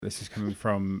This is coming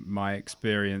from my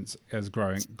experience as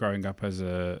growing up as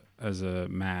a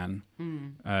man,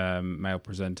 male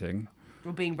presenting.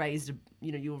 Or being raised,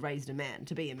 you were raised a man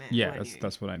to be a man. Yeah,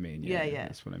 that's what I mean. Yeah,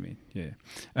 that's what I mean. Yeah,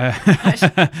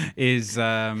 is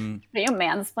Are you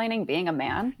mansplaining being a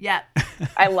man? Yeah.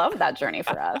 I love that journey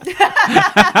for us.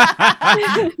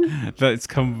 That's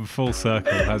come full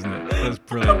circle, hasn't it? That's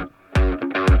brilliant.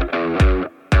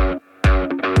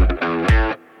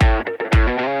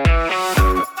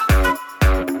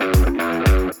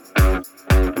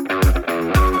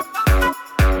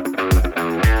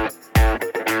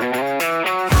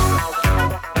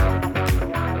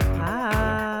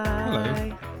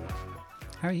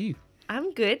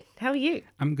 I'm good. How are you?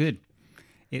 I'm good.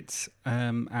 It's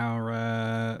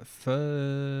our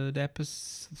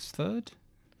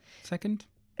second?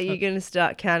 Are you going to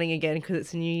start counting again because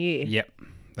it's a new year? Yep,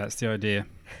 that's the idea.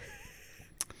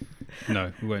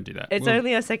 No, we won't do that. It's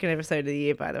only our second episode of the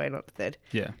year, by the way, not the third.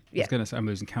 Yeah, I was going to say I'm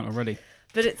losing count already.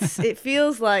 But it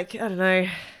feels like, I don't know,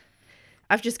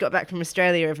 I've just got back from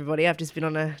Australia, everybody. I've just been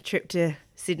on a trip to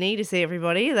Sydney to see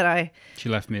everybody She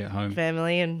left me at home.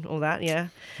 Family and all that, yeah.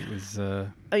 It was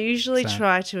I usually sad.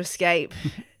 try to escape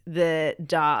the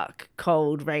dark,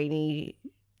 cold, rainy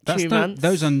 2 months.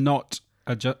 Those are not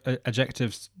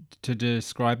adjectives to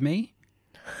describe me.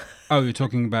 Oh, you're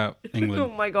talking about England. Oh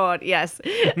my God, yes.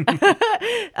 So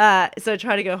I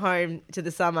try to go home to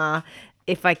the summer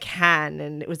if I can.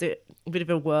 And it was a bit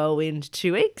of a whirlwind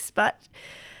 2 weeks, but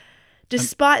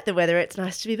despite the weather, it's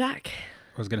nice to be back.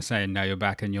 I was going to say, now you're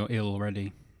back and you're ill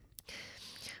already.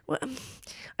 Well,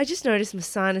 I just noticed my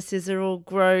sinuses are all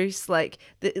gross. Like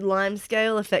the lime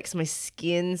scale affects my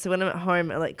skin. So when I'm at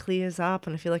home, it clears up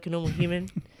and I feel like a normal human.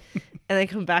 And then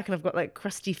come back and I've got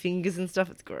crusty fingers and stuff.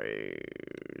 It's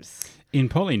gross. In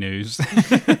Poly News,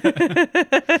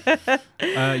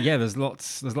 there's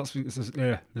lots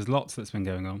that's been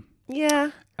going on.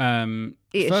 Yeah.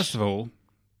 First of all,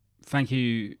 thank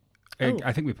you.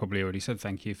 I think we probably already said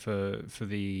thank you for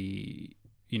the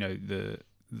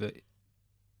the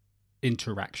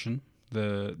interaction,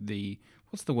 the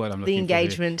what's the word I'm looking for? The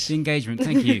engagement.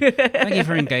 Thank you. Thank you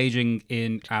for engaging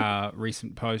in our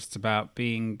recent posts about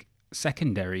being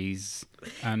secondaries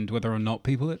and whether or not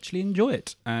people actually enjoy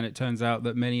it. And it turns out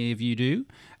that many of you do.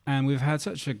 And we've had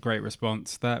such a great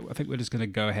response that I think we're just going to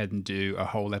go ahead and do a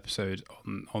whole episode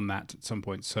on that at some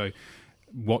point. So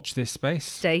watch this space.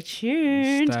 Stay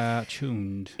tuned. Stay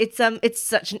tuned. It's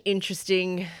such an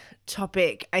interesting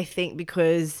topic, I think,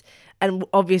 because, and we'll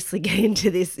obviously get into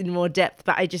this in more depth,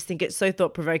 but I just think it's so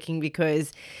thought-provoking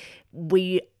because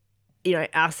we,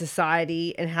 our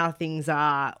society and how things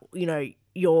are,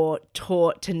 you're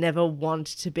taught to never want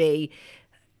to be,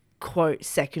 quote,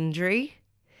 secondary.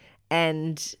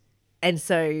 And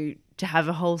so to have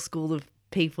a whole school of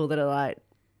people that are like,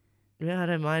 yeah, I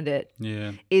don't mind it.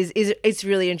 Yeah. It's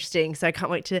really interesting. So I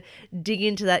can't wait to dig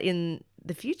into that in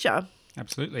the future.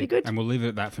 Absolutely. Be good. And we'll leave it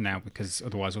at that for now because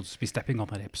otherwise we'll just be stepping on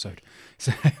that episode.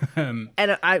 So,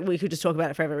 we could just talk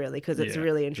about it forever, really, because it's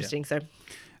really interesting. Yeah.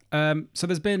 So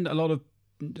there's been a lot of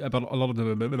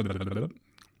the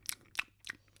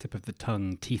tip of the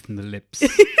tongue, teeth in the lips.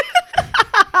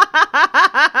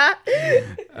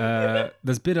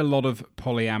 There's been a lot of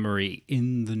polyamory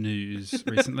in the news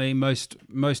recently. most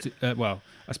I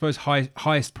suppose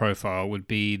highest profile would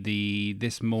be the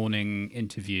This Morning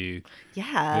interview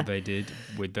that they did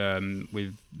with the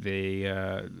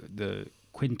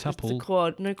quintuple. It's the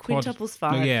quad. No, quintuple's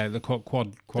fine. No, yeah, the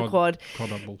quad.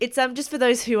 Quadruple. It's just for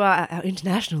those who are our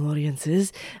international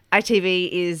audiences. ITV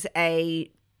is a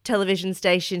television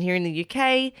station here in the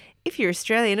UK. If you're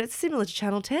Australian, it's similar to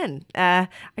Channel 10. I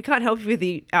can't help you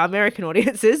with our American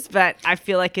audiences, but I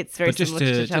feel like it's very similar to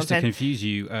Channel 10. Just to confuse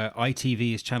you,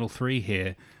 ITV is Channel 3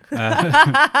 here.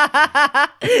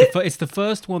 It's the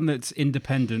first one that's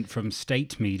independent from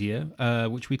state media,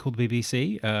 which we call the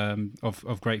BBC,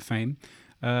 of great fame.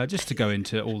 Just to go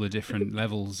into all the different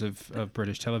levels of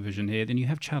British television here. Then you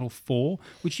have Channel 4,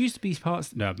 which used to be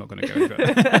parts... No, I'm not going to go into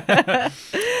it.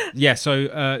 Yeah,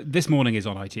 so This Morning is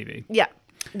on ITV.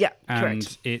 Yeah, and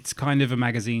correct. It's kind of a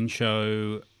magazine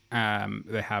show.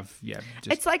 They have,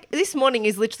 it's like This Morning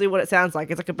is literally what it sounds like.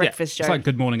 It's like a breakfast show. It's like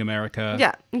Good Morning America.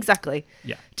 Yeah, exactly.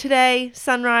 Yeah. Today,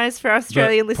 Sunrise for our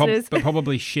Australian listeners. But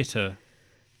probably shitter.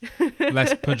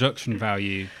 Less production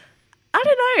value. I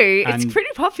don't know. It's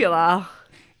pretty popular.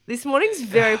 This Morning's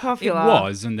very popular. It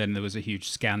was, and then there was a huge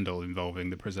scandal involving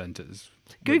the presenters.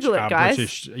 Google it,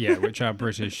 guys. Which our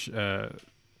British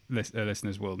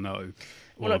listeners will know.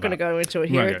 We're not going to go into it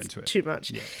here. It's too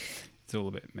much. Yeah. It's all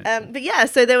a bit messy. But yeah,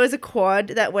 so there was a quad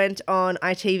that went on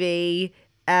ITV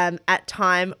at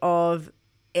time of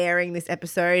airing this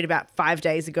episode about 5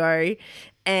 days ago,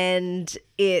 and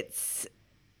it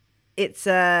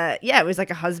was like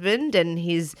a husband and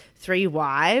his 3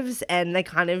 wives, and they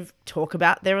kind of talk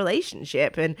about their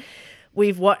relationship. And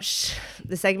we've watched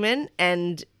the segment,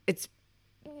 and it's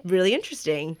really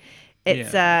interesting.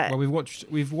 It's well,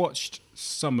 we've watched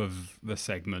some of the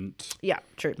segment. yeah,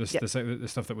 true. The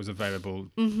stuff that was available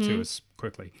Mm-hmm. to us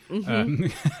quickly.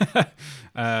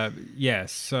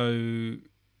 So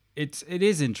it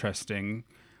is interesting.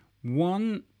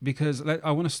 One, because I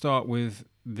want to start with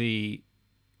the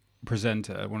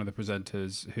presenter, one of the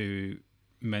presenters who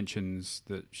mentions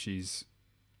that she's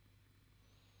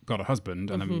got a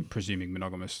husband, and I'm presuming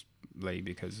monogamously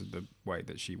because of the way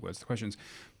that she words the questions.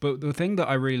 But the thing that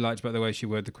I really liked about the way she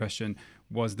worded the question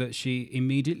was that she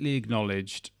immediately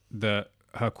acknowledged that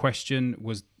her question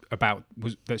was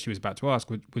that she was about to ask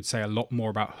would say a lot more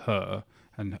about her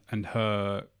and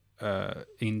her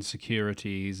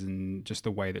insecurities and just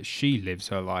the way that she lives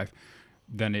her life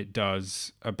than it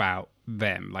does about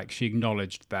them. Like, she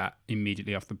acknowledged that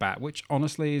immediately off the bat, which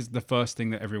honestly is the first thing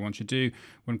that everyone should do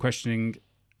when questioning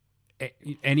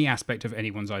any aspect of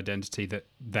anyone's identity that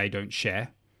they don't share.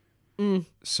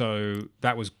 So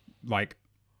that was like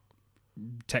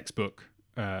textbook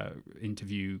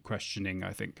interview questioning,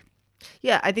 I think.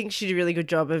 Yeah, I think she did a really good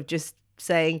job of just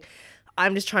saying,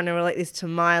 I'm just trying to relate this to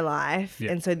my life.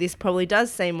 Yeah. And so this probably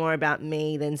does say more about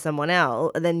me than someone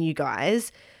else, than you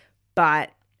guys. But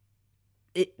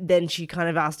then she kind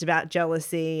of asked about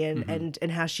jealousy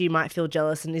and how she might feel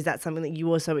jealous. And is that something that you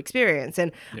also experience?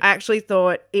 And I actually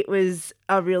thought it was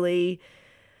a really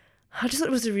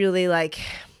like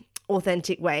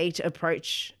authentic way to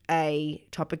approach a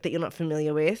topic that you're not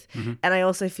familiar with. And I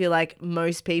also feel like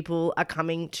most people are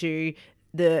coming to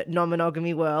the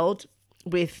non-monogamy world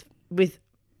with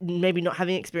maybe not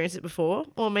having experienced it before,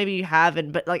 or maybe you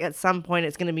haven't, but like at some point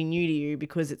it's going to be new to you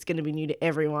because it's going to be new to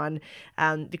everyone,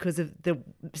 because of the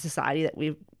society that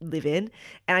we live in.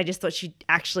 And I just thought she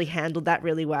actually handled that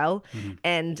really well.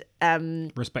 And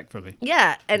Respectfully.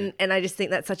 yeah, and I just think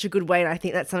that's such a good way, and I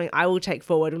think that's something I will take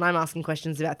forward when I'm asking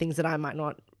questions about things that I might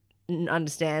not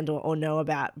understand or know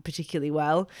about particularly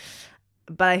well.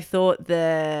 But I thought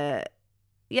the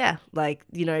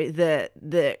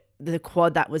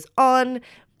quad that was on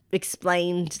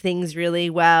explained things really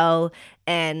well.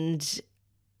 And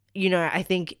I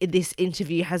think this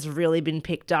interview has really been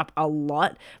picked up a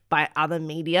lot by other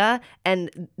media.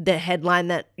 And the headline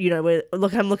that,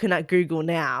 I'm looking at Google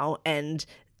now, and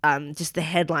just the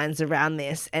headlines around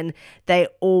this, and they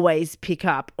always pick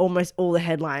up, almost all the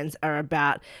headlines are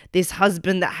about this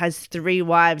husband that has 3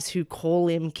 wives who call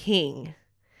him king.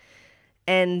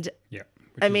 And Yeah.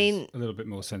 I mean, a little bit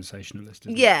more sensationalist.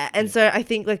 Isn't yeah, it? and so I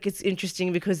think like it's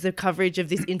interesting because the coverage of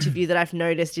this interview that I've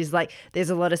noticed is like there's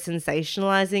a lot of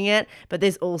sensationalizing it, but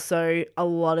there's also a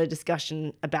lot of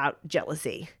discussion about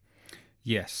jealousy.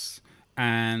 Yes,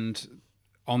 and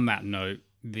on that note,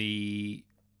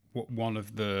 one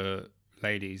of the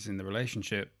ladies in the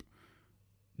relationship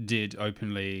did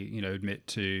openly, admit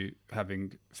to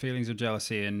having feelings of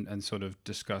jealousy and sort of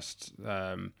discussed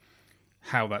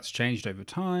how that's changed over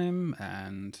time.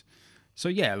 And so,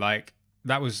 yeah, like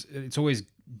it's always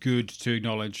good to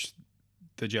acknowledge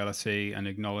the jealousy and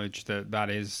acknowledge that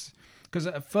is, because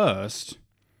at first,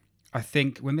 I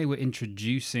think when they were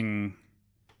introducing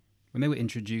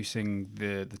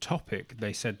the topic,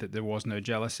 they said that there was no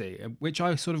jealousy, which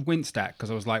I sort of winced at because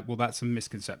I was like, well, that's a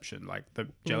misconception. Like, the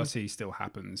jealousy still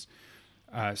happens.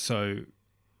 So,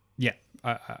 yeah,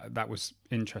 that was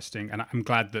interesting. And I'm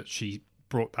glad that she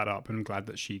brought that up, and I'm glad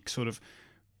that she sort of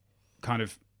kind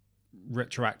of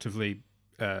retroactively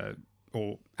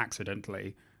or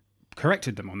accidentally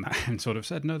corrected them on that and sort of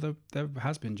said, no, there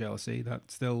has been jealousy.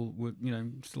 That's still,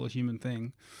 still a human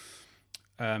thing.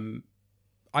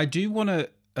 I do want to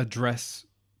address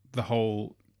the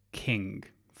whole king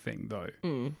thing, though.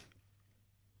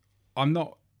 I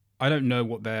don't know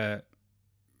what their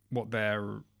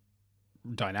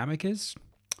dynamic is.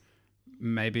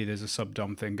 Maybe there's a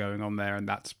sub-dom thing going on there, and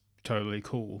that's totally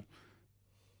cool.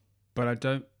 But I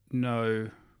don't know.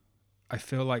 I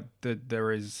feel like that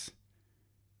there is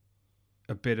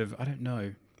a bit of, I don't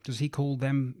know. Does he call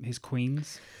them his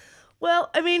queens? Well,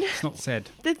 I mean, It's not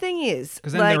said. the thing is,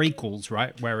 Because then they're equals,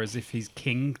 right? Whereas if he's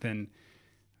king, then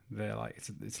they're like,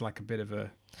 it's like a bit of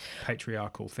a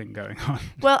patriarchal thing going on.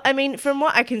 well, I mean, from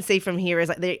what I can see from here is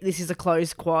like this is a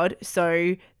closed quad,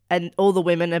 so. And all the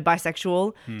women are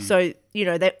bisexual. So,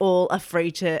 they all are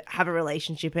free to have a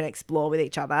relationship and explore with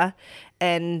each other.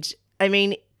 And I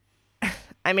mean,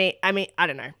 I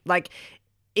don't know. Like,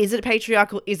 Is it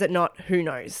patriarchal? Is it not? Who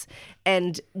knows?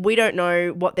 And we don't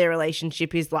know what their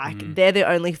relationship is like. They're the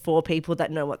only 4 people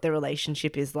that know what their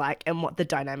relationship is like and what the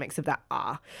dynamics of that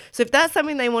are. So if that's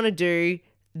something they want to do,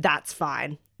 that's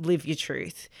fine. Live your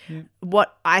truth. Yeah.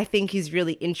 What I think is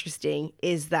really interesting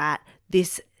is that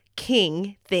this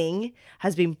king thing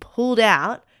has been pulled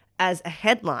out as a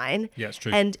headline. Yeah, it's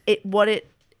true. And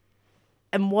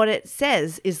what it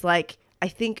says is like, I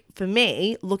think for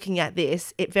me, looking at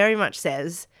this, it very much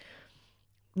says,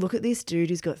 look at this dude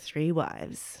who's got 3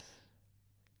 wives.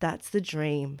 That's the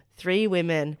dream. 3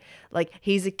 women. Like,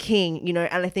 he's a king, you know,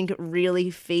 and I think it really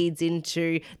feeds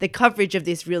into, the coverage of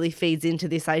this really feeds into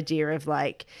this idea of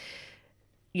like,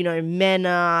 you know, men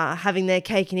are having their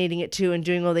cake and eating it too and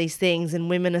doing all these things,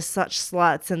 and women are such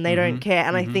sluts and they don't care.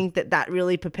 And I think that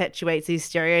really perpetuates these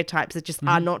stereotypes that just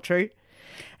are not true.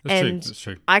 That's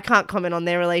true. I can't comment on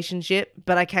their relationship,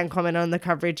 but I can comment on the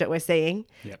coverage that we're seeing.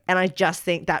 Yep. And I just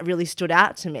think that really stood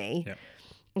out to me. Yep.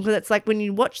 Because it's like when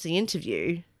you watch the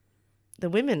interview,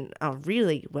 the women are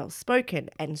really well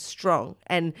spoken and strong.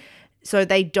 And so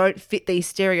they don't fit these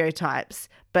stereotypes.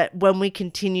 But when we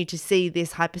continue to see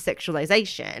this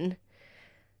hypersexualization,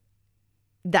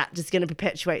 that is going to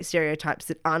perpetuate stereotypes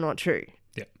that are not true.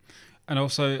 Yeah. And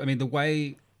also, I mean, the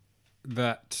way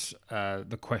that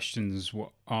the questions were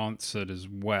answered as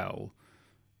well,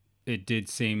 it did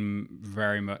seem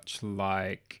very much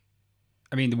like,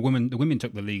 I mean, the women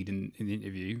took the lead in the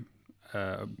interview,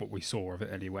 what we saw of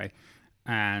it anyway,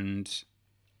 and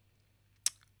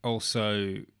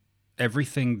also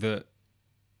everything that,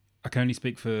 I can only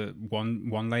speak for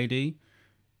one lady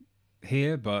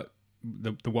here, but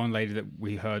the one lady that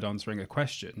we heard answering a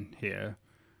question here,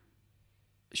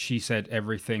 she said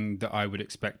everything that I would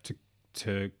expect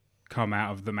to come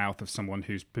out of the mouth of someone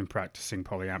who's been practicing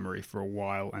polyamory for a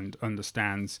while and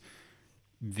understands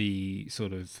the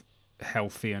sort of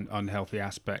healthy and unhealthy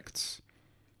aspects.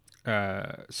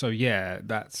 So yeah,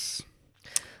 that's...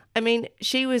 I mean,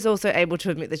 she was also able to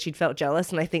admit that she'd felt jealous,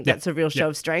 and I think that's a real show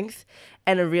of strength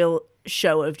and a real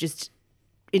show of just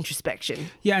introspection.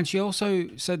 Yeah, and she also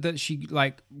said that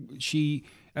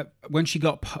when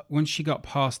she got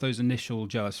past those initial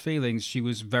jealous feelings, she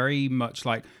was very much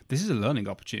like, this is a learning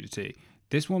opportunity.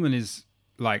 This woman is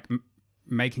like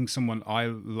making someone I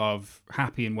love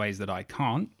happy in ways that I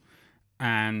can't,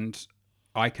 and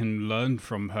I can learn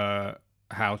from her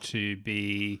how to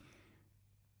be,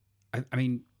 I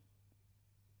mean,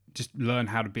 just learn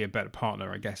how to be a better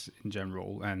partner, I guess, in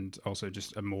general, and also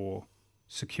just a more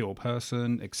secure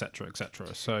person, etc.,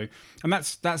 etc. So, and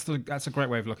that's a great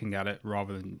way of looking at it,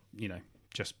 rather than, you know,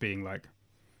 just being like,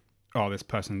 oh, this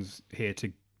person's here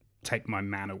to take my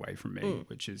man away from me,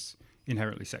 which is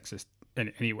inherently sexist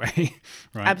anyway.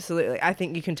 Right? Absolutely. I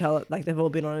think you can tell like they've all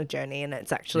been on a journey, and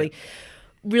it's actually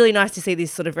really nice to see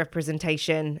this sort of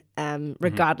representation,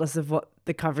 regardless of what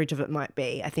the coverage of it might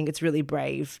be. I think it's really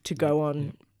brave to go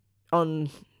on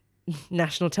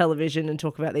national television and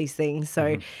talk about these things.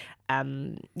 So,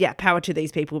 power to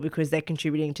these people, because they're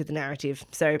contributing to the narrative.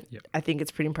 So I think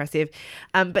it's pretty impressive.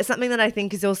 But something that I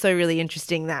think is also really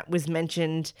interesting that was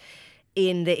mentioned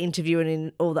in the interview and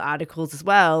in all the articles as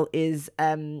well is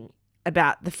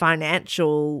about the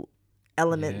financial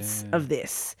elements of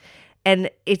this. And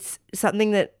it's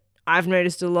something that I've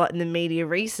noticed a lot in the media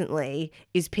recently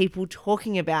is people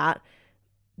talking about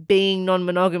being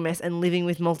non-monogamous and living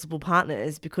with multiple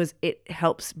partners, because it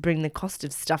helps bring the cost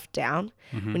of stuff down.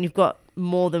 When you've got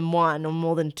more than one or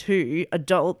more than 2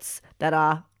 adults that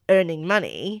are earning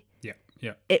money,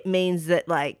 it means that,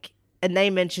 like, and they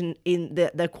mentioned in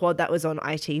the quad that was on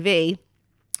ITV,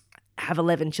 have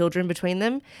 11 children between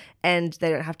them, and they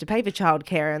don't have to pay for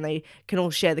childcare, and they can all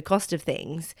share the cost of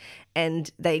things. And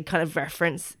they kind of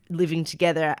reference living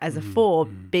together as a 4,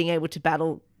 being able to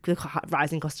battle the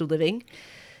rising cost of living.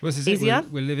 Well, this is easier.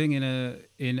 We're living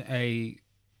in a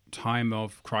time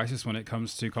of crisis when it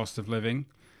comes to cost of living,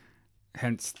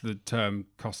 hence the term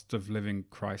cost of living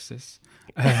crisis.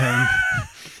 But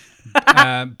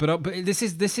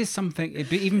this is something.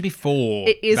 Even before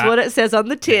it is what it says on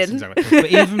the tin. Yes, exactly.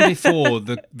 But even before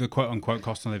the quote unquote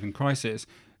cost of living crisis,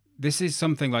 this is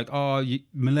something like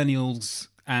millennials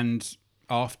and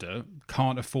after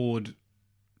can't afford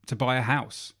to buy a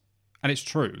house, and it's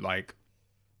true. Like,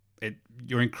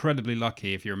 you're incredibly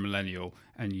lucky if you're a millennial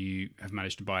and you have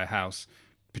managed to buy a house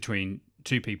between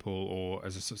 2 people or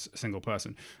as a single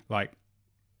person. Like,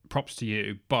 props to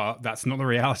you, but that's not the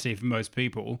reality for most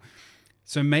people.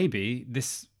 So maybe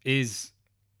this is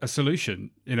a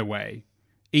solution in a way.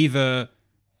 Either,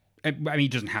 I mean,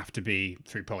 it doesn't have to be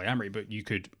through polyamory, but you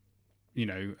could, you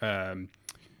know,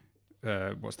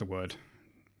 what's the word?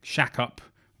 Shack up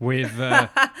with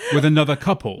another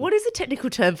couple. What is the technical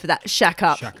term for that? Shack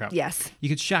up. Shack up. Yes. You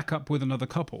could shack up with another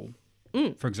couple,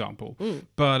 for example.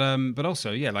 But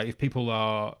also, yeah, like if people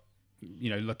are,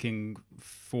 looking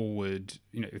forward,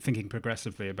 thinking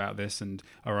progressively about this and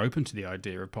are open to the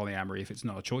idea of polyamory, if it's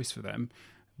not a choice for them,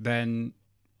 then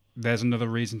there's another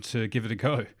reason to give it a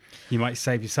go. You might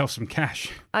save yourself some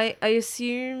cash. I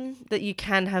assume that you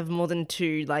can have more than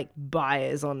two like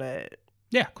buyers on it.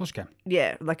 Yeah, of course you can.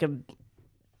 Yeah, like a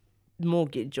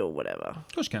mortgage or whatever.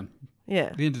 Of course you can. Yeah.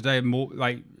 At the end of the day, more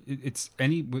like it's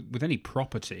with any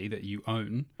property that you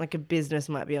own. Like a business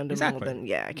might be under Exactly. more than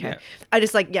okay. Yeah. I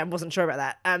just wasn't sure about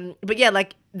that. But yeah,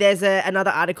 like there's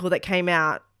another article that came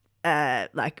out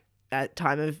at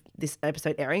time of this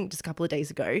episode airing just a couple of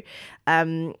days ago,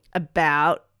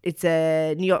 about it's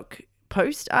a New York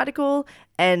Post article,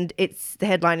 and the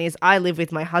headline is "I live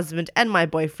with my husband and my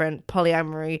boyfriend.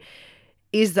 Polyamory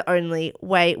is the only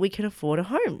way we can afford a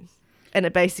home." And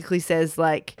it basically says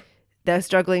like they're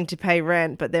struggling to pay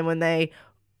rent, but then when they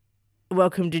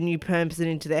welcomed a new person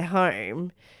into their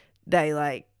home, they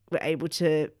like were able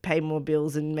to pay more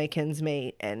bills and make ends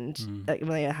meet, and like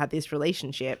when they had this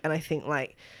relationship. And I think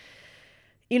like,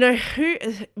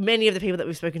 many of the people that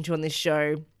we've spoken to on this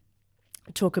show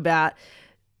talk about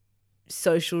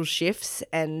social shifts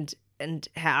and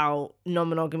how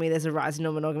non-monogamy, there's a rise in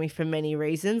non-monogamy for many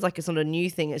reasons. Like it's not a new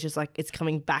thing. It's just like it's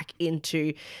coming back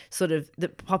into sort of the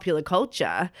popular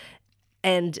culture.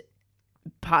 And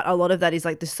a lot of that is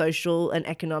like the social and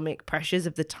economic pressures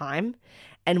of the time.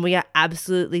 And we are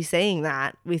absolutely seeing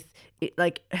that with it,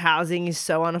 like housing is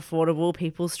so unaffordable.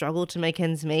 People struggle to make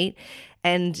ends meet.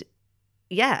 And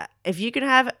yeah, if you can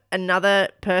have another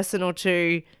person or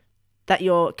two that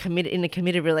you're in a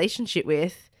committed relationship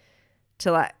with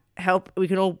to like help, we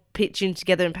can all pitch in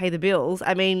together and pay the bills.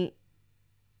 I mean,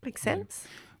 makes sense.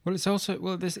 Well, it's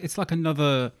also it's like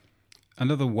another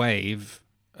wave,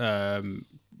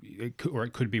 it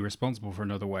could be responsible for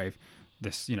another wave.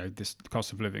 This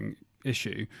cost of living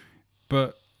issue,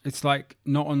 but it's like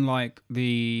not unlike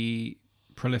the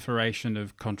proliferation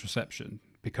of contraception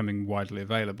becoming widely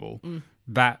available.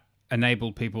 That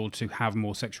enabled people to have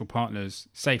more sexual partners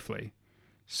safely.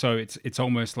 So it's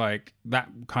almost like that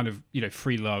kind of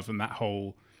free love and that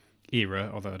whole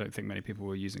era. Although I don't think many people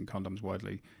were using condoms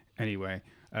widely anyway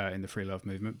in the free love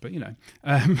movement, but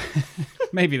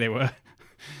maybe they were.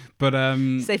 But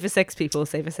safer sex, people,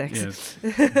 safer sex.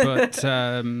 Yes, but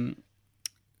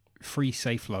free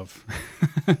safe love.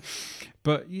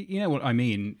 But you know what I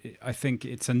mean. I think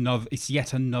it's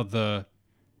yet another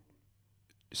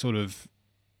sort of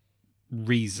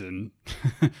reason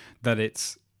that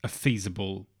it's a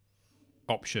feasible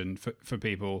option for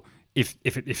people if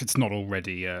it's not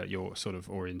already your sort of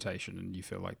orientation, and you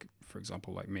feel like, for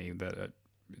example, like me, that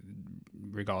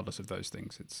regardless of those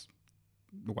things, it's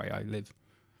the way I live.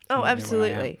 Oh,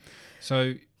 absolutely.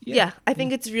 So yeah, I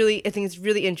think it's really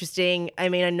interesting. I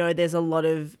mean, I know there's a lot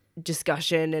of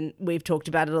discussion, and we've talked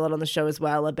about it a lot on the show as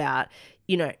well, about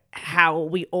how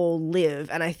we all live.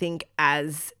 And I think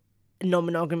as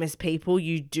non-monogamous people,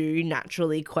 you do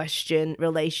naturally question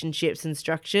relationships and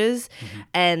structures.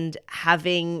 And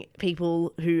having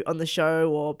people who on the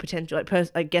show, or potential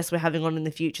I guess we're having on in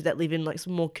the future, that live in like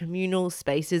some more communal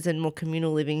spaces and more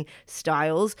communal living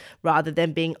styles, rather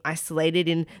than being isolated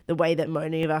in the way that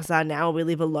many of us are now. We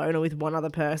live alone or with one other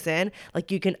person.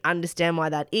 Like, you can understand why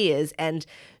that is. And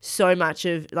so much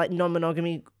of like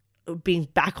non-monogamy being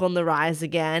back on the rise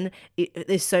again,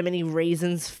 there's so many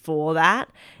reasons for that.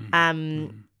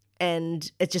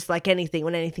 And it's just like anything,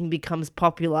 when anything becomes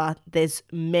popular, there's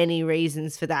many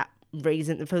reasons for that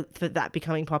for that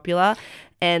becoming popular.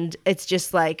 And it's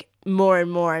just like more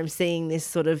and more I'm seeing this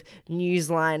sort of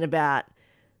news line about,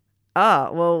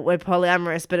 oh, well, we're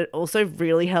polyamorous, but it also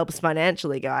really helps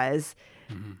financially, guys.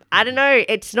 I don't know.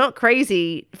 It's not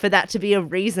crazy for that to be a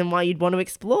reason why you'd want to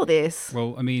explore this.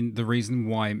 Well, I mean, the reason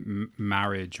why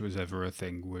marriage was ever a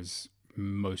thing was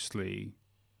mostly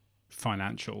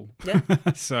financial. Yeah.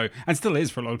 So, and still is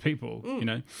for a lot of people,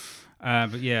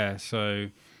 But yeah, so.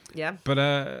 Yeah. But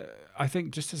I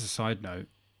think, just as a side note,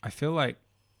 I feel like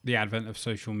the advent of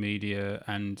social media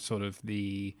and sort of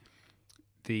the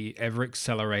ever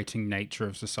accelerating nature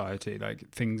of society, like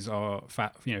things are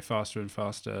faster and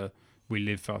faster. We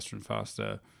live faster and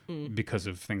faster because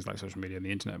of things like social media and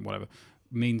the internet and whatever,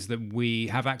 means that we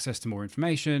have access to more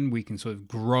information. We can sort of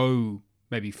grow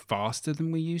maybe faster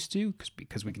than we used to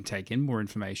because we can take in more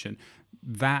information.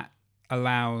 That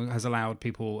has allowed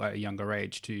people at a younger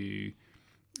age to,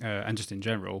 and just in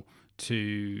general,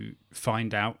 to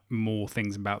find out more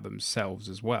things about themselves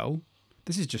as well.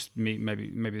 this is just me.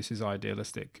 Maybe this is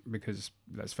idealistic because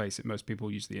let's face it, most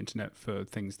people use the internet for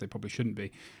things they probably shouldn't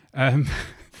be,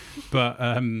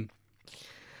 but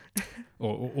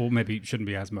or maybe shouldn't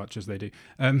be as much as they do.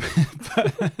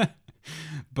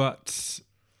 But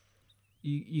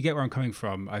you get where I'm coming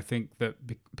from. I think that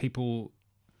people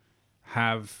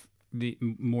have the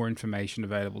more information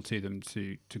available to them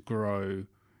to grow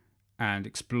and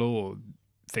explore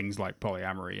things like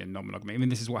polyamory and non-monogamy. I mean,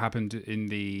 this is what happened in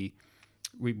the.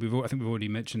 I think we've already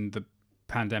mentioned the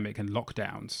pandemic and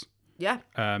lockdowns. Yeah.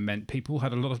 Meant people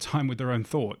had a lot of time with their own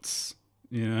thoughts.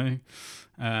 So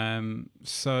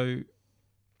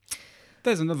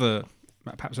there's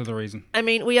perhaps another reason. I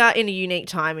mean, we are in a unique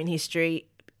time in history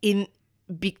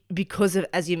because of,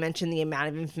 as you mentioned, the amount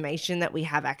of information that we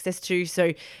have access to.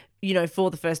 So, for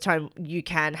the first time, you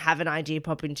can have an idea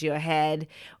pop into your head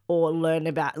or learn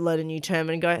a new term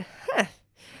and go,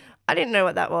 I didn't know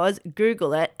what that was.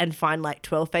 Google it and find like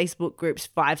 12 Facebook groups,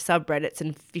 5 subreddits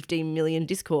and 15 million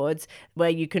Discords where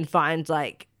you can find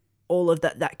like all of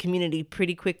that community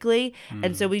pretty quickly.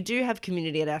 And so we do have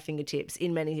community at our fingertips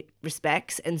in many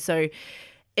respects. And so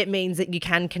it means that you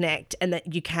can connect and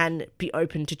that you can be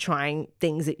open to trying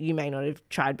things that you may not have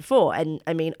tried before. And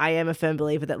I mean, I am a firm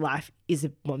believer that life is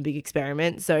one big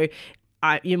experiment. So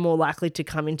you're more likely to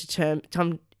come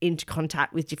into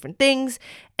contact with different things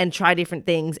and try different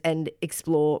things and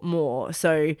explore more.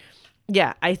 So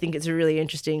yeah, I think it's a really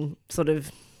interesting sort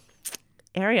of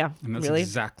area. And that's really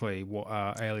exactly what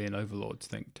our alien overlords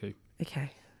think too.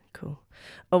 Okay, cool.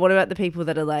 Or what about the people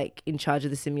that are like in charge of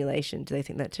the simulation? Do they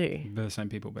think that too? They're the same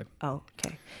people, babe. Oh,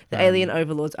 okay. The alien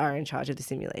overlords are in charge of the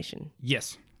simulation.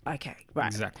 Yes. Okay, right.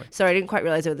 Exactly. Sorry, I didn't quite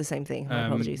realize they were the same thing. My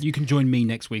apologies. You can join me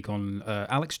next week on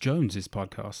Alex Jones's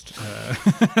podcast.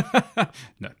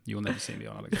 No, you will never see me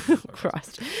on Alex Jones's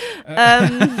podcast.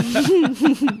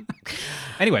 Christ.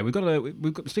 Anyway, we've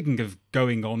got. Speaking of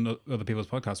going on other people's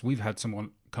podcasts, we've had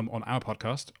someone come on our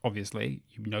podcast. Obviously,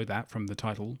 you know that from the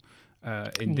title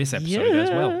in this episode as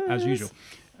well, as usual.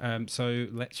 So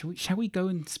shall we go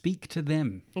and speak to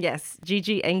them? Yes,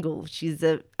 Gigi Engle. She's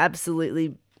a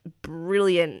absolutely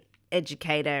brilliant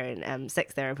educator and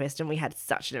sex therapist, and we had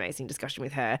such an amazing discussion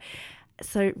with her.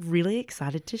 So really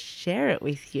excited to share it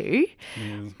with you.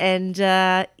 Yeah. And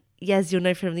as you'll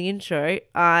know from the intro,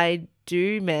 I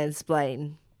do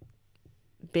mansplain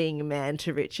being a man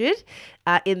to Richard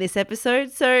in this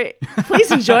episode. So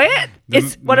please enjoy it.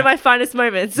 It's one of my finest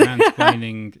moments.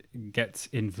 Mansplaining gets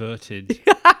inverted.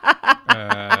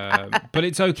 But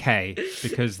it's okay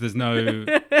because there's no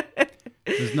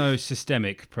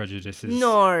systemic prejudices.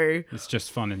 No. It's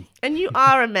just fun. And you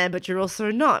are a man, but you're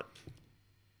also not.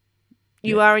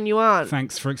 You are and you aren't.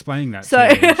 Thanks for explaining that to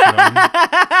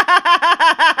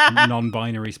me,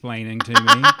 non-binary splaining to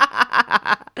me.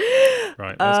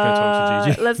 Right, let's go talk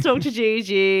to Gigi. Let's talk to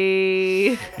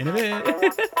Gigi. In a bit.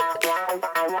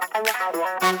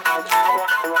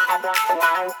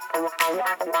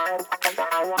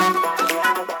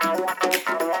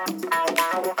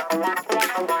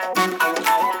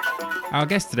 Our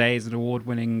guest today is an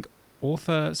award-winning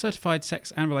author, certified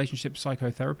sex and relationship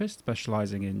psychotherapist,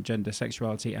 specializing in gender,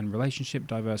 sexuality, and relationship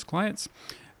diverse clients.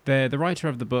 They're the writer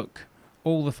of the book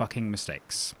All the Fucking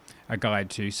Mistakes, a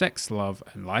guide to sex, love,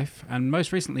 and life, and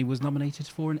most recently was nominated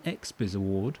for an XBiz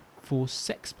Award for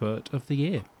Sexpert of the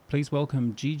Year. Please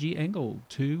welcome Gigi Engle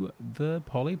to the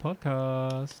Poly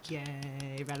Podcast.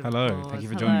 Yay! Hello, thank you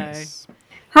for joining us.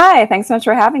 Hi, thanks so much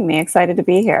for having me. Excited to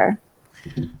be here.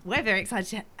 We're very excited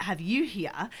to have you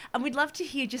here, and we'd love to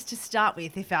hear, just to start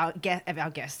with, if our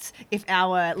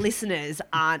listeners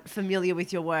aren't familiar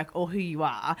with your work or who you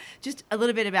are, just a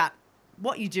little bit about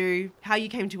what you do, how you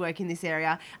came to work in this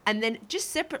area, and then just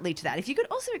separately to that, if you could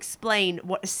also explain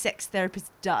what a sex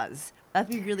therapist does, that'd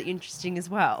be really interesting as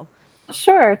well.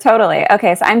 Sure, totally.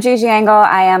 Okay, so I'm Gigi Engle.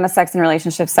 I am a sex and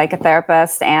relationship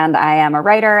psychotherapist, and I am a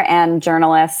writer and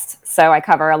journalist. So I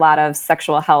cover a lot of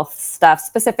sexual health stuff,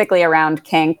 specifically around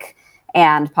kink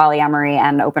and polyamory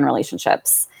and open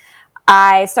relationships.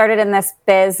 I started in this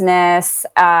business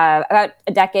about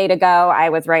a decade ago. I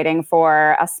was writing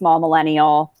for a small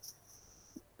millennial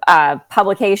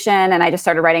publication, and I just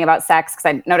started writing about sex because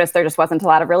I noticed there just wasn't a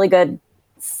lot of really good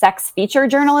sex feature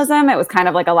journalism. It was kind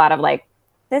of like a lot of like,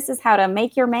 this is how to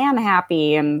make your man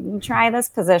happy and try this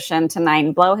position tonight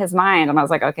and blow his mind. And I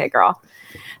was like, okay, girl.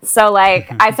 So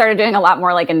like I started doing a lot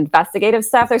more like investigative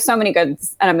stuff. There's so many good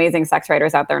and amazing sex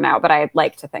writers out there now, but I'd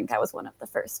like to think I was one of the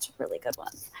first really good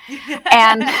ones.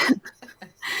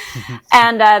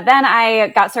 And then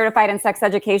I got certified in sex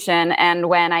education. And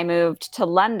when I moved to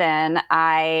London,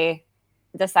 I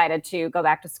decided to go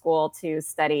back to school to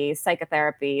study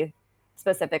psychotherapy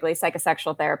specifically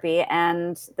psychosexual therapy.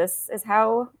 And this is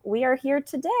how we are here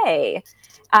today.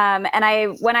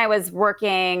 When I was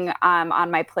working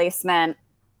on my placement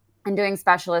and doing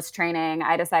specialist training,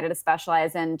 I decided to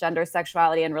specialize in gender,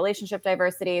 sexuality, and relationship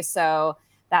diversity. So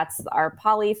that's our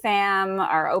polyfam,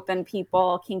 our open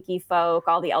people, kinky folk,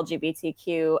 all the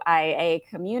LGBTQIA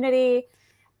community,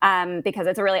 because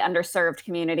it's a really underserved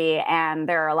community. And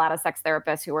there are a lot of sex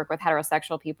therapists who work with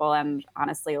heterosexual people. And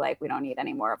honestly, like, we don't need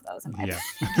any more of those in my opinion.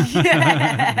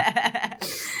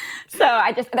 So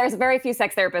there's very few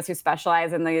sex therapists who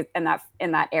specialize in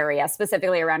that area,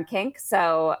 specifically around kink.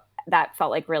 So that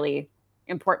felt like really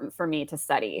important for me to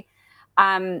study.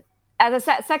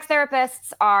 Sex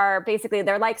therapists are basically,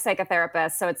 they're like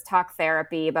psychotherapists. So it's talk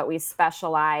therapy, but we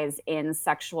specialize in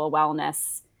sexual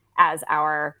wellness as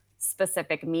our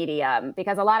specific medium,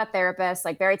 because a lot of therapists,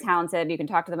 like, very talented, you can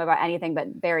talk to them about anything, but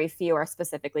very few are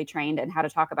specifically trained in how to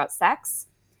talk about sex.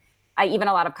 Even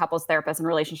a lot of couples therapists and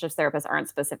relationships therapists aren't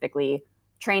specifically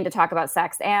trained to talk about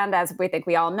sex. And as we think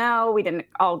we all know, we didn't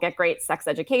all get great sex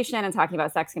education, and talking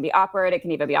about sex can be awkward. It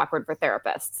can even be awkward for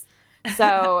therapists.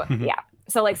 So yeah.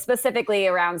 So like specifically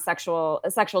around sexual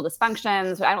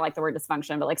dysfunctions, I don't like the word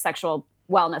dysfunction, but like sexual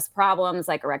wellness problems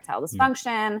like erectile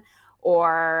dysfunction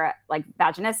or like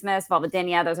vaginismus,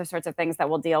 vulvodynia, those are sorts of things that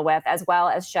we'll deal with, as well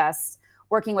as just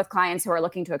working with clients who are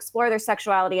looking to explore their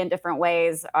sexuality in different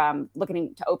ways,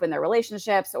 looking to open their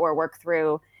relationships or work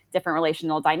through different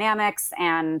relational dynamics.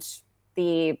 And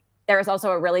there is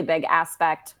also a really big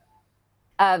aspect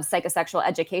of psychosexual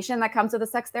education that comes with a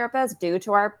sex therapist due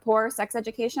to our poor sex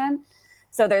education.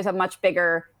 So there's a much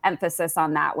bigger emphasis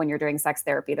on that when you're doing sex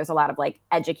therapy. There's a lot of like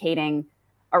educating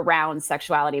around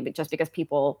sexuality, but just because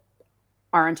people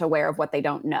aren't aware of what they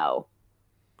don't know.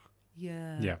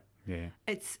 Yeah.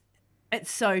 It's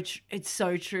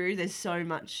so true. There's so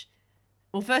much.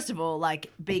 Well, first of all, like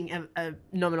being a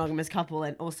non-monogamous couple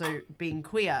and also being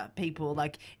queer people,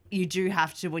 like you do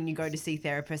have to, when you go to see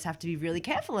therapists, have to be really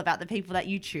careful about the people that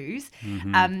you choose.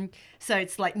 So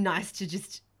it's like nice to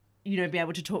just, be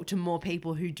able to talk to more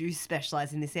people who do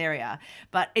specialize in this area.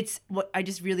 But it's what I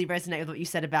just really resonate with what you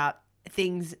said about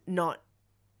things not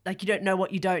like you don't know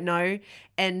what you don't know.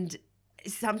 And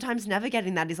sometimes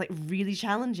navigating that is like really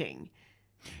challenging.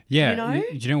 Yeah.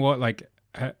 You know what? Like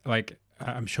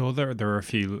I'm sure there are a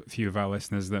few of our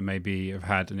listeners that maybe have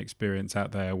had an experience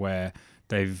out there where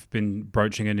they've been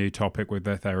broaching a new topic with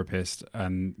their therapist,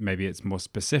 and maybe it's more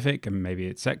specific, and maybe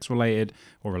it's sex related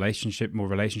or more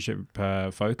relationship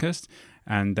focused,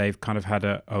 and they've kind of had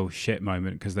a oh shit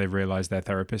moment because they've realized their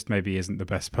therapist maybe isn't the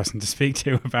best person to speak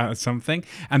to about something.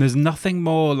 And there's nothing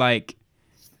more like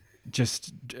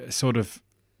just sort of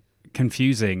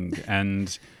confusing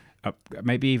and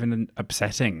maybe even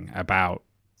upsetting about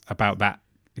that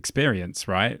experience,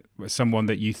 right? Someone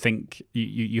that you think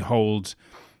you hold,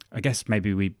 I guess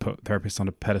maybe we put therapists on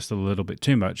a pedestal a little bit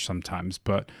too much sometimes,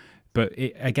 but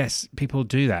I guess people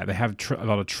do that. They have a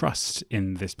lot of trust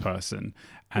in this person,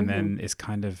 and then it's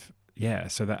kind of,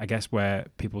 so that I guess where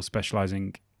people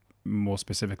specializing more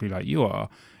specifically like you are,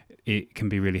 it can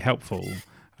be really helpful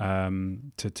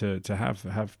to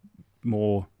have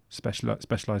more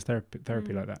specialized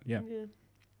therapy like that.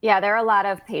 Yeah, there are a lot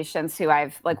of patients who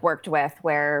I've like worked with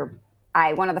where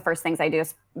one of the first things I do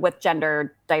is with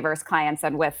gender diverse clients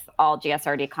and with all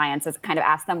GSRD clients is kind of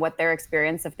ask them what their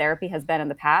experience of therapy has been in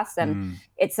the past. And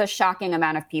it's a shocking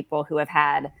amount of people who have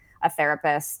had a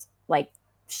therapist like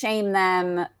shame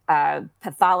them,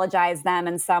 pathologize them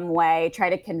in some way, try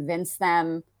to convince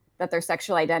them that their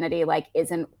sexual identity like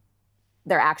isn't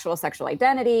their actual sexual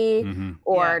identity,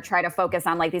 or try to focus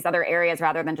on like these other areas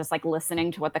rather than just like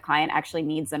listening to what the client actually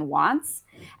needs and wants.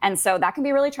 And so that can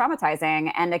be really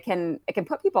traumatizing, and it can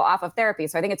put people off of therapy.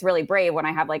 So I think it's really brave when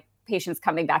I have like patients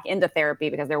coming back into therapy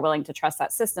because they're willing to trust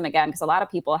that system again, because a lot of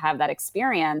people have that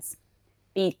experience,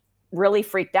 be really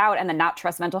freaked out, and then not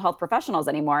trust mental health professionals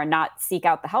anymore and not seek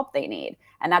out the help they need.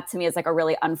 And that to me is like a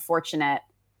really unfortunate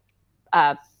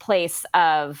place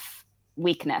of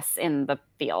weakness in the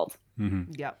field.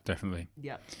 Yeah, definitely.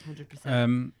 Yeah,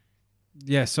 100%.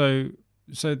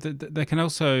 So there can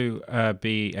also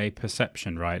be a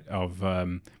perception, right, of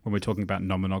when we're talking about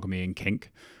non-monogamy and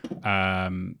kink,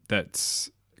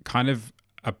 that's kind of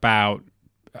about,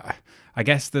 I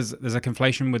guess there's a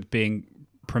conflation with being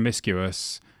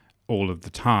promiscuous all of the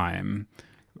time,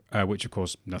 which of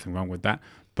course nothing wrong with that,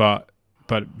 but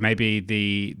maybe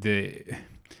the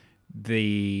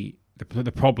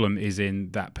problem is in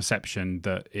that perception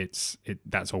that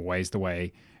that's always the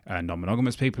way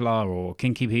non-monogamous people are or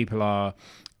kinky people are.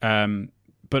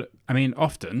 But I mean,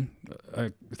 often,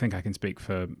 I think I can speak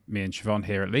for me and Siobhan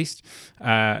here at least,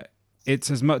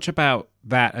 it's as much about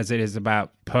that as it is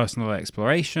about personal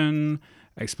exploration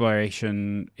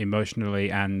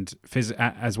emotionally and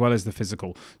as well as the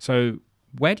physical. So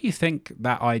where do you think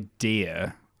that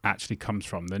idea actually comes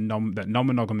from, that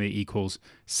non-monogamy equals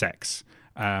sex,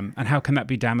 and how can that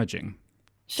be damaging?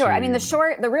 Sure. I mean,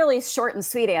 the really short and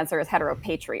sweet answer is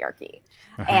heteropatriarchy.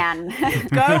 And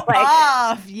Go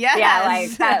off. Yes. Yeah,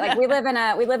 like that, like we live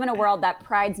in a world that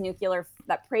praises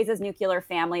nuclear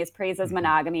families, praises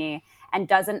monogamy, and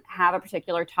doesn't have a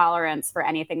particular tolerance for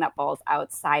anything that falls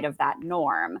outside of that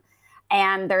norm.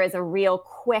 And there is a real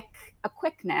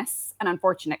quickness, an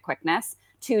unfortunate quickness,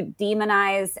 to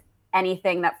demonize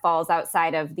anything that falls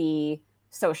outside of the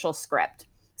social script.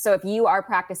 So if you are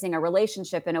practicing a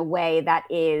relationship in a way that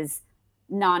is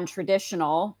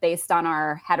non-traditional based on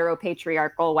our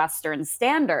heteropatriarchal Western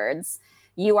standards,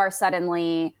 you are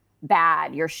suddenly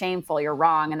bad, you're shameful, you're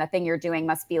wrong. And the thing you're doing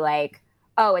must be like,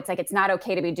 oh, it's like, it's not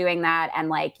okay to be doing that. And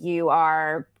like, you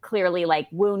are clearly like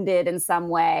wounded in some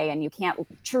way and you can't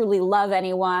truly love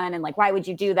anyone. And like, why would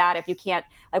you do that if you can't,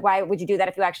 like, why would you do that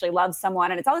if you actually love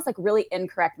someone? And it's always like really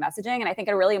incorrect messaging. And I think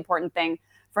a really important thing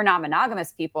for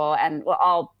non-monogamous people and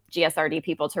all GSRD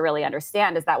people to really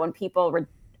understand is that when people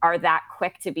are that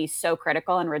quick to be so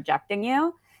critical and rejecting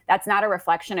you, that's not a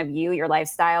reflection of you, your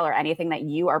lifestyle, or anything that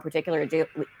you are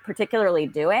particularly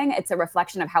doing. It's a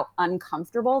reflection of how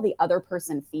uncomfortable the other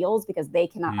person feels because they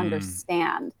cannot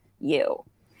understand you.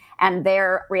 And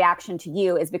their reaction to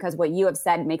you is because what you have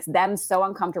said makes them so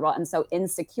uncomfortable and so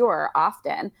insecure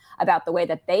often about the way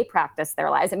that they practice their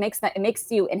lives. It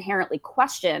makes you inherently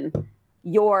question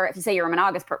if you say you're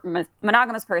a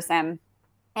monogamous person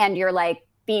and you're like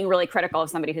being really critical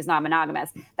of somebody who's not monogamous,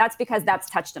 that's because that's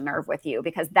touched a nerve with you,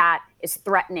 because that is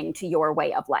threatening to your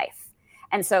way of life.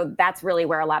 And so that's really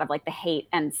where a lot of like the hate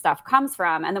and stuff comes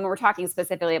from. And then when we're talking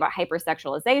specifically about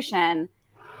hypersexualization,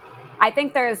 I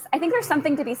think there's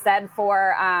something to be said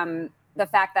for the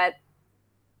fact that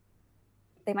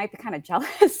they might be kind of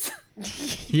jealous.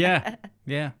 Yeah.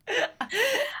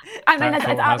 I mean, it's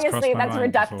obviously that's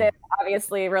reductive. Before.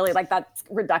 Obviously, really like that's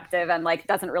reductive and like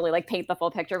doesn't really like paint the full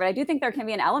picture. But I do think there can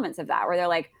be an element of that where they're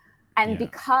like, and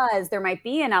because there might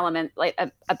be an element like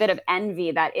a bit of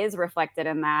envy that is reflected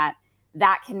in that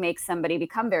can make somebody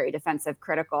become very defensive,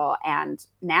 critical, and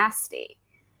nasty.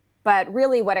 But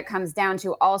really what it comes down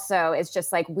to also is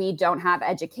just like we don't have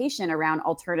education around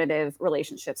alternative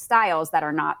relationship styles that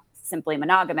are not simply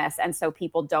monogamous. And so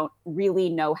people don't really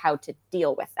know how to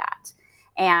deal with that.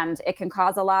 And it can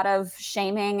cause a lot of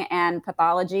shaming and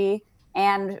pathology,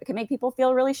 and it can make people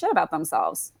feel really shit about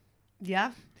themselves.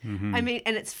 Yeah. Mm-hmm. I mean,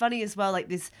 and it's funny as well, like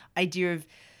this idea of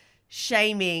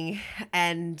shaming.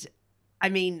 And I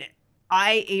mean,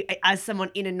 I, as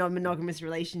someone in a non-monogamous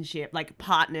relationship, like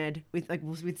partnered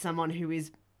with someone who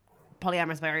is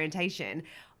polyamorous by orientation,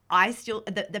 I still,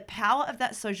 the power of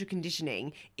that social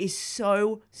conditioning is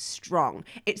so strong.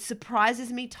 It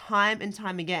surprises me time and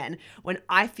time again when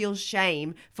I feel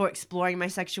shame for exploring my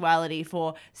sexuality,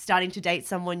 for starting to date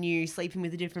someone new, sleeping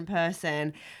with a different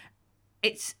person.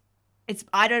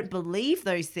 I don't believe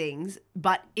those things,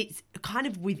 but it's kind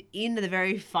of within the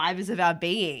very fibers of our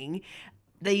being.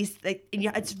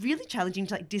 It's really challenging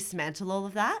to like dismantle all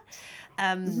of that.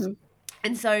 And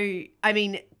so, I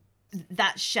mean,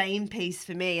 that shame piece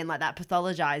for me and like that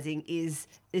pathologizing is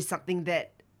something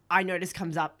that I notice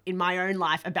comes up in my own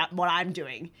life about what I'm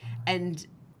doing. And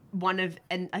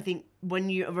I think when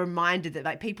you are reminded that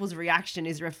like people's reaction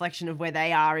is a reflection of where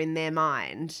they are in their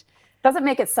mind. Doesn't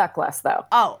make it suck less though.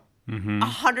 Oh,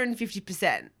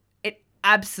 150%. It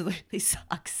absolutely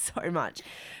sucks so much,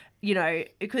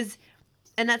 because,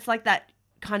 and that's like that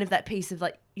kind of that piece of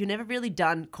like, you're never really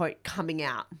done, quote, coming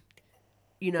out.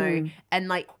 And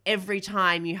like every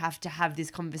time you have to have this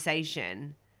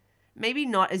conversation, maybe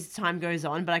not as time goes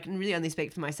on, but I can really only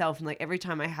speak for myself. And like every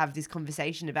time I have this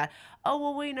conversation about, oh,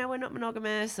 well, we're not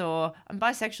monogamous or I'm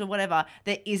bisexual, whatever,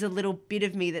 there is a little bit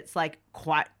of me that's like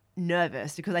quite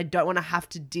nervous because I don't want to have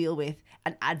to deal with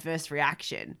an adverse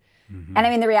reaction. And I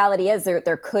mean, the reality is there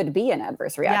could be an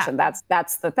adverse reaction. Yeah.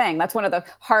 That's the thing. That's one of the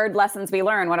hard lessons we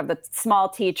learn. One of the small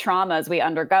t traumas we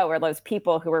undergo are those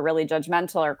people who are really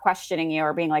judgmental or questioning you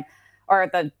or being like, or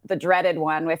the dreaded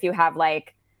one. If you have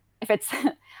like, if it's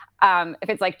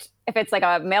like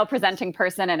a male presenting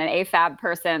person and an AFAB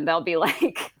person, they'll be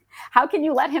like, how can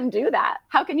you let him do that?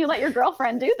 How can you let your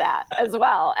girlfriend do that as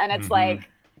well? And it's like,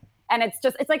 and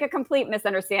it's like a complete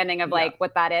misunderstanding of like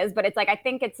what that is. But it's like, I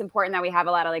think it's important that we have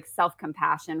a lot of like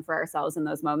self-compassion for ourselves in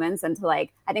those moments. And to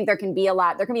like, I think there can be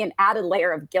an added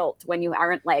layer of guilt when you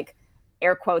aren't like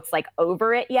air quotes, like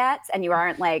over it yet. And you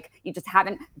aren't like, you just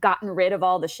haven't gotten rid of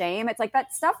all the shame. It's like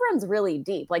that stuff runs really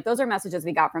deep. Like those are messages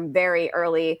we got from very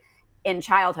early in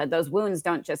childhood. Those wounds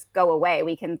don't just go away.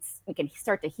 We can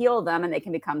start to heal them and they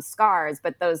can become scars,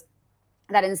 but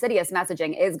that insidious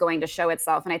messaging is going to show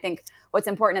itself. And I think what's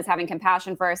important is having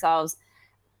compassion for ourselves,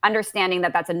 understanding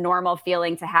that that's a normal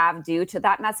feeling to have due to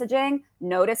that messaging.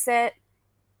 Notice it,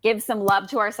 give some love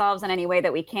to ourselves in any way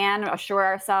that we can, assure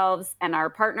ourselves and our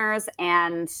partners,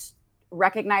 and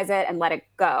recognize it and let it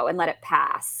go and let it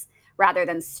pass, rather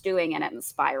than stewing in it and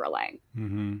spiraling.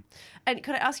 Mm-hmm. And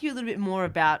could I ask you a little bit more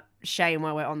about shame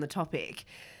while we're on the topic?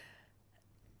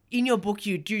 In your book,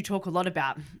 you do talk a lot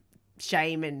about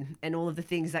shame and all of the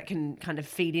things that can kind of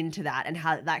feed into that, and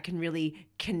how that can really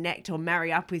connect or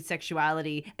marry up with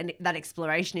sexuality and that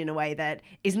exploration in a way that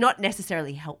is not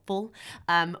necessarily helpful,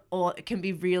 or it can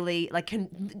be really like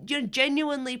can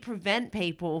genuinely prevent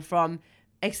people from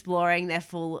exploring their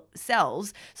full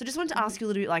selves. So just wanted to ask you a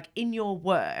little bit, like in your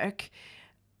work,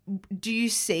 do you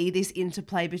see this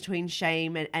interplay between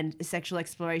shame and sexual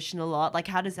exploration a lot? Like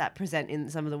how does that present in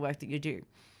some of the work that you do?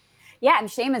 Yeah,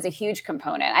 and shame is a huge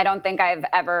component. I don't think I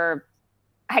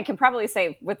can probably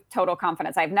say with total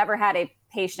confidence, I've never had a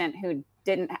patient who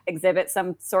didn't exhibit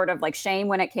some sort of like shame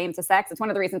when it came to sex. It's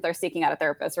one of the reasons they're seeking out a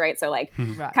therapist, right? So like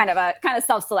Right. kind of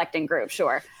self-selecting group,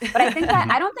 sure. But I think that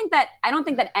I don't think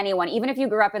that anyone, even if you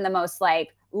grew up in the most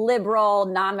like liberal,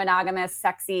 non-monogamous,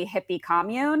 sexy, hippie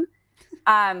commune,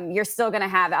 you're still going to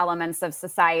have elements of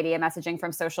society and messaging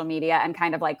from social media and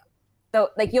kind of like, so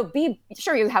like you'll be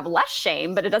sure you have less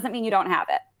shame, but it doesn't mean you don't have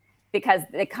it, because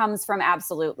it comes from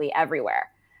absolutely everywhere.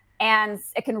 And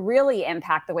it can really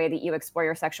impact the way that you explore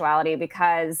your sexuality,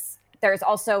 because there's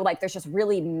also like, there's just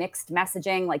really mixed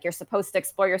messaging. Like you're supposed to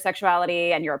explore your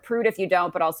sexuality and you're a prude if you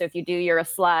don't, but also if you do, you're a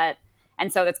slut.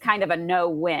 And so it's kind of a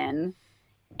no-win.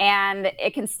 And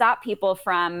it can stop people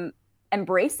from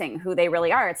embracing who they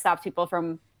really are. It stops people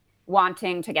from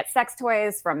wanting to get sex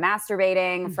toys, from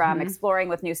masturbating, from exploring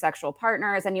with new sexual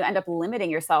partners. And you end up limiting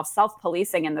yourself,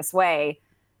 self-policing in this way,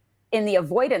 in the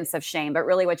avoidance of shame. But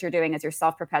really what you're doing is you're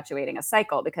self-perpetuating a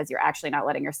cycle, because you're actually not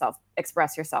letting yourself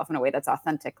express yourself in a way that's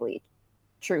authentically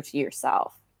true to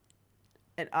yourself.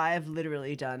 And I have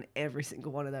literally done every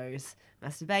single one of those.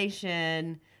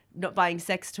 Masturbation, not buying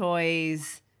sex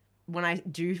toys. When I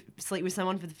do sleep with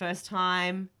someone for the first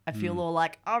time, I feel all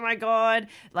like, oh my God.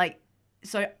 Like,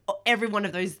 so every one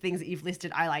of those things that you've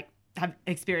listed, I like have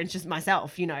experienced just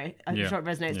myself, you know. I'm sure it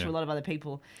resonates to a lot of other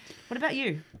people. What about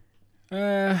you?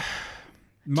 The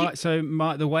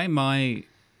way my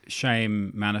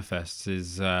shame manifests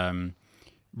is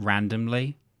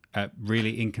randomly at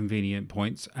really inconvenient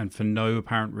points and for no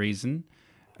apparent reason.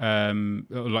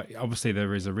 Like obviously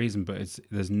there is a reason, but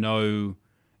there's no.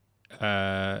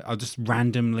 I'll just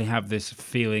randomly have this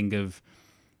feeling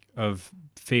of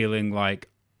feeling like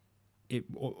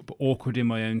awkward in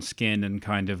my own skin and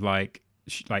kind of like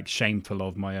shameful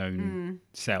of my own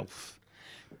self.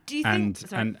 Do you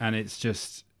think? And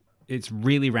it's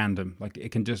really random. Like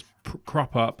it can just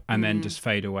crop up and then just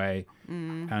fade away.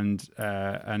 And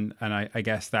I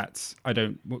guess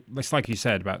it's like you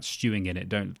said about stewing in it.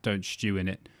 Don't stew in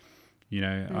it. You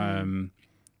know.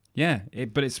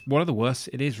 But it's one of the worst.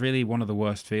 It is really one of the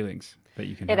worst feelings that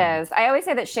you can have. It is. I always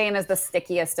say that shame is the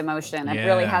stickiest emotion. It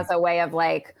really has a way of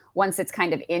like, once it's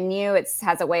kind of in you, it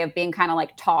has a way of being kind of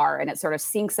like tar, and it sort of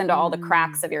sinks into all the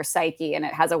cracks of your psyche, and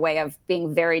it has a way of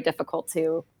being very difficult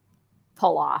to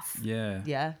pull off. Yeah.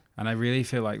 Yeah. And I really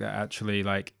feel like that actually,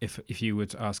 like if you were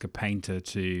to ask a painter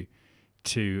to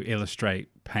illustrate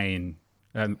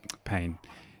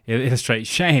illustrate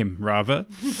shame rather,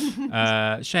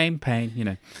 shame, pain, you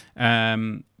know,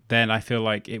 then I feel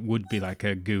like it would be like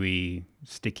a gooey,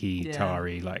 sticky,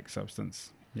 tarry like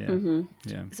substance. Yeah.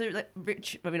 Yeah. So like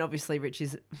Rich, I mean, obviously Rich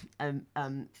is a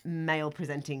male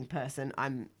presenting person.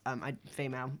 I'm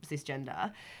female,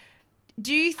 cisgender.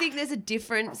 Do you think there's a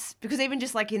difference? Because even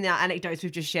just like in the anecdotes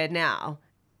we've just shared now,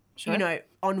 you know,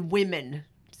 on women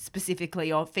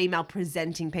specifically, or female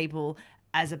presenting people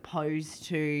as opposed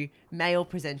to male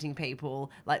presenting people,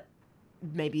 like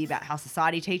maybe about how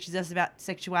society teaches us about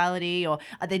sexuality, or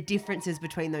are there differences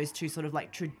between those two sort of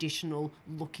like traditional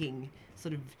looking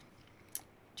sort of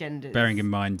genders? Bearing in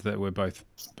mind that we're both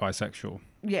bisexual.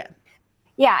 Yeah.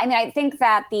 Yeah, I mean, I think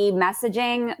that the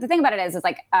thing about it is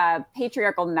like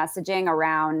patriarchal messaging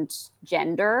around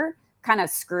gender kind of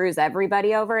screws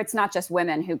everybody over. It's not just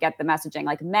women who get the messaging.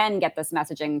 Like men get this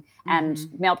messaging, and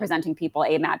male presenting people,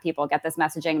 AMAT people get this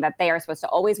messaging that they are supposed to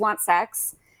always want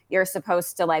sex. You're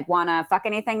supposed to like want to fuck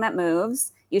anything that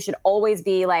moves. You should always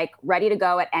be like ready to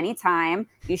go at any time.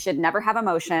 You should never have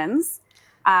emotions.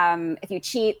 If you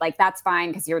cheat, like that's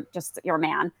fine because you're a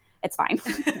man. It's fine.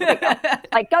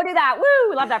 Like go do that.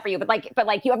 Woo, love that for you.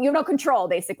 But you have no control,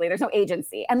 basically. There's no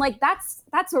agency. And like that's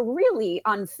a really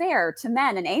unfair to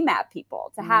men and AMAB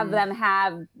people to have them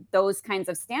have those kinds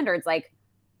of standards. Like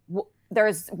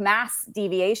there's mass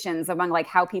deviations among like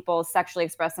how people sexually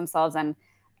express themselves and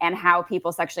how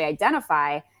people sexually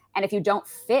identify. And if you don't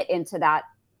fit into that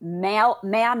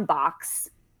man box,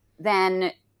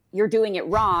 then you're doing it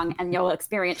wrong and you'll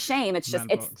experience shame. It's just,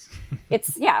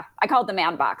 it's I call it the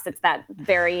man box. It's that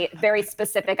very, very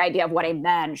specific idea of what a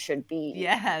man should be.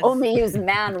 Yes. Only use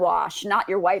man wash, not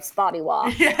your wife's body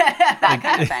wash. That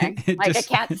kind of thing.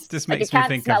 It just makes me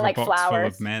think of a box full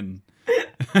of men.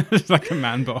 It's like a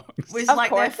man box. Of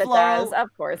course it does.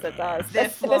 Of course it does.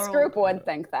 This group would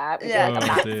think that. Yeah. Like a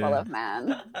box full of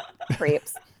men.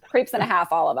 Creeps and a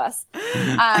half, all of us. But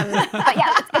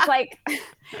yeah, it's like,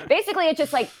 basically it's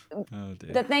just like,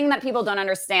 the thing that people don't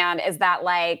understand is that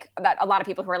like, that a lot of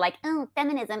people who are like, oh,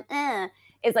 feminism,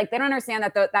 is like, they don't understand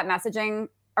that that messaging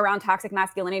around toxic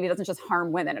masculinity doesn't just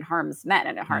harm women, it harms men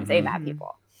and it harms AMAB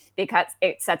people. Because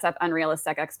it sets up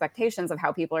unrealistic expectations of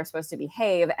how people are supposed to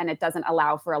behave, and it doesn't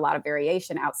allow for a lot of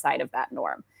variation outside of that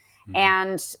norm.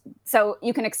 And so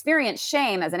you can experience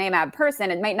shame as an AMAB person.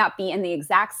 It might not be in the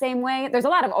exact same way. There's a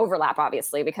lot of overlap,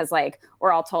 obviously, because like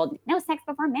we're all told no sex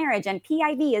before marriage and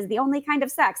PIV is the only kind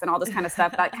of sex and all this kind of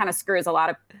stuff that kind of screws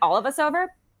all of us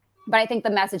over. But I think the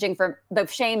messaging for the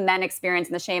shame men experience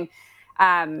and the shame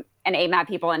and AMAB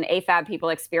people and AFAB people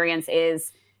experience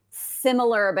is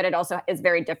similar, but it also is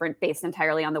very different based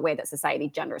entirely on the way that society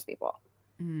genders people.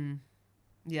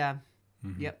 Yeah.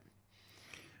 Yep.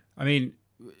 I mean,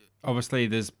 obviously,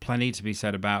 there's plenty to be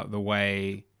said about the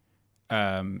way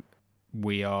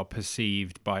we are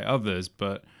perceived by others,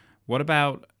 but what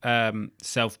about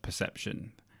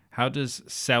self-perception? How does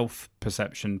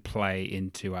self-perception play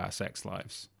into our sex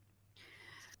lives?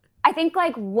 I think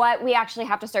like what we actually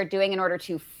have to start doing in order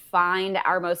to find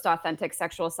our most authentic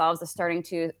sexual selves is starting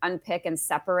to unpick and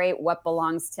separate what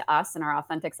belongs to us and our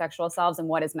authentic sexual selves and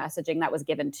what is messaging that was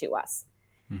given to us.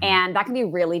 And that can be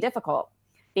really difficult,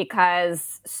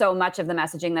 because so much of the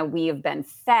messaging that we've been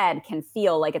fed can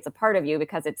feel like it's a part of you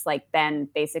because it's like been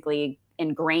basically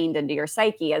ingrained into your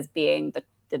psyche as being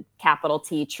the capital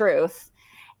T truth.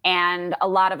 And a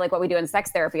lot of like what we do in sex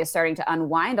therapy is starting to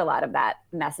unwind a lot of that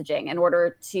messaging in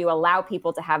order to allow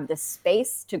people to have this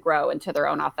space to grow into their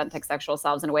own authentic sexual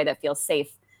selves in a way that feels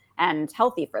safe and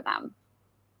healthy for them.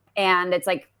 And it's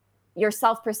like your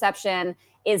self-perception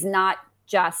is not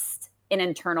just an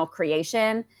internal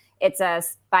creation. It's a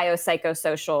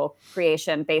biopsychosocial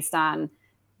creation based on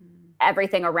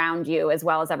everything around you, as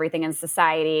well as everything in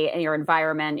society and your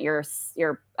environment, your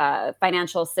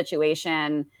financial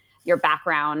situation, your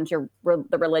background,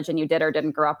 the religion you did or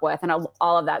didn't grow up with. And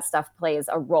all of that stuff plays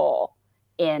a role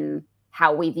in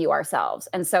how we view ourselves.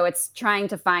 And so it's trying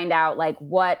to find out like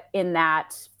what in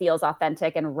that feels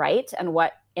authentic and right, and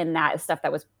what in that is stuff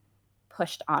that was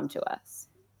pushed onto us.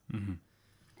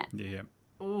 Yeah.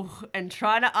 Ooh, and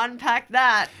trying to unpack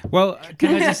that. Well, can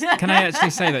I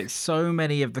actually say that so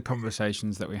many of the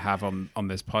conversations that we have on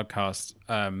this podcast,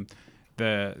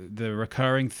 the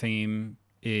recurring theme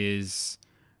is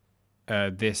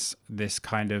this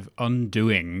kind of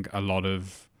undoing a lot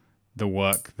of the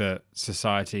work that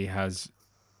society has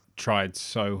tried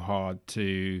so hard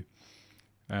to,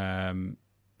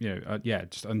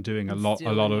 just undoing a lot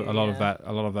of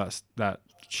that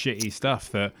shitty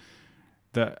stuff that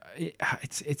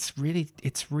it's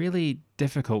really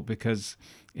difficult, because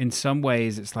in some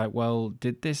ways it's like, well,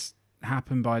 did this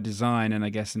happen by design? And I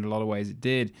guess in a lot of ways it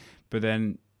did, but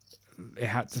then it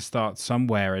had to start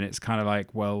somewhere, and it's kind of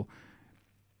like, well,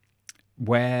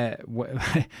 where was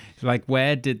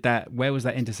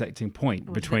that intersecting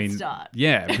point between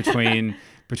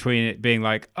it being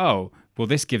like, oh, well,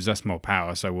 this gives us more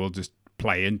power, so we'll just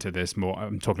play into this more.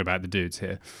 I'm talking about the dudes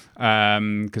here,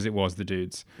 because it was the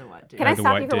dudes. Can I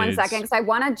stop you for 1 second? Because I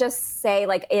want to just say,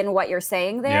 like, in what you're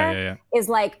saying there is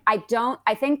like, I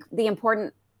think an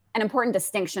important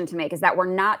distinction to make is that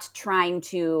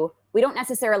we don't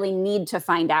necessarily need to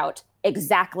find out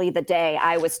exactly the day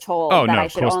I was told I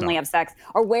should only have sex,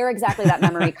 or where exactly that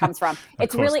memory comes from.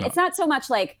 It's not so much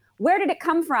like, where did it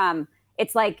come from?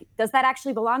 It's like, does that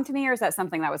actually belong to me, or is that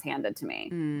something that was handed to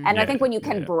me? I think when you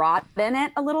can broaden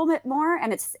it a little bit more,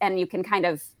 and you can kind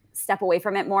of step away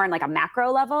from it more on like a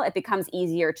macro level, it becomes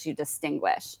easier to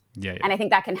distinguish. And I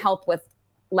think that can help with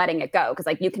letting it go, because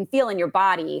like you can feel in your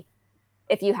body,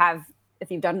 if you've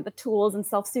done the tools and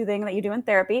self-soothing that you do in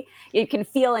therapy, you can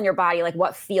feel in your body like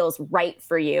what feels right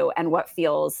for you and what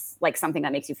feels like something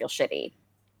that makes you feel shitty.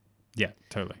 Yeah,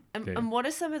 totally. And what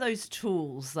are some of those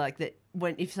tools like that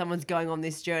when if someone's going on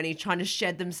this journey trying to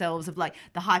shed themselves of like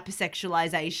the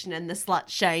hypersexualization and the slut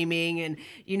shaming and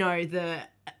the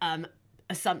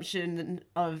assumption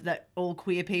of that all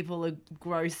queer people are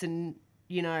gross and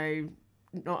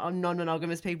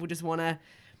non-monogamous people just want to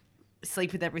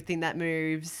sleep with everything that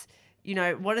moves.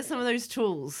 What are some of those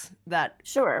tools that...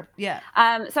 Sure. Yeah.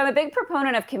 So I'm a big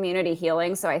proponent of community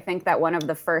healing. So I think that one of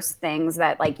the first things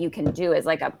that like you can do as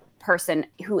like a person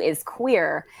who is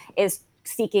queer is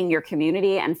seeking your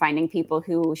community and finding people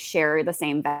who share the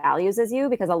same values as you,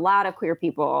 because a lot of queer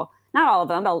people, not all of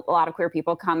them, but a lot of queer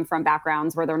people come from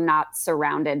backgrounds where they're not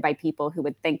surrounded by people who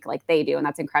would think like they do. And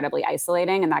that's incredibly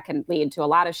isolating. And that can lead to a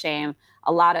lot of shame,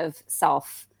 a lot of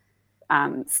self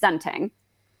stunting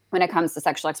when it comes to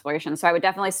sexual exploration. So I would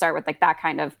definitely start with like that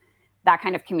kind of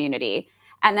community.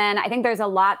 And then I think there's a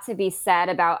lot to be said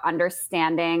about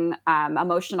understanding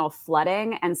emotional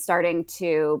flooding and starting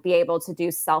to be able to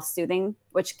do self-soothing,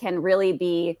 which can really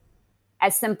be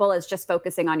as simple as just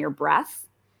focusing on your breath.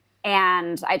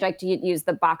 And I'd like to use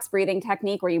the box breathing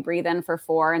technique where you breathe in for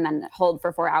 4 and then hold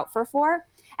for 4, out for 4.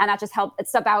 And that just helps.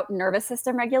 It's about nervous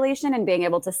system regulation and being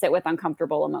able to sit with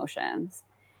uncomfortable emotions.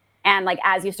 And like,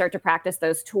 as you start to practice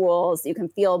those tools, you can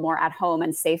feel more at home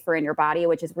and safer in your body,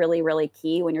 which is really, really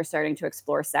key when you're starting to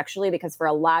explore sexually, because for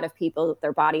a lot of people,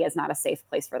 their body is not a safe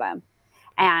place for them.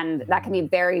 And that can be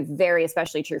very, very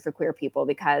especially true for queer people,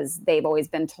 because they've always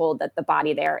been told that the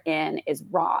body they're in is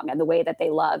wrong. And the way that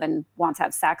they love and want to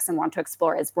have sex and want to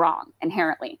explore is wrong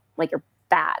inherently, like you're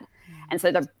bad. And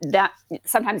so that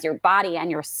sometimes your body and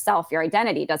yourself, your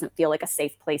identity doesn't feel like a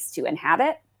safe place to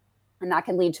inhabit. And that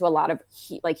can lead to a lot of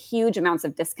huge amounts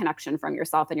of disconnection from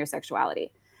yourself and your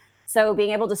sexuality. So being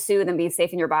able to soothe and be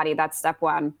safe in your body, that's step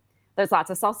one. There's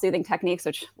lots of self-soothing techniques,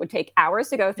 which would take hours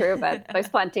to go through, but there's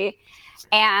plenty.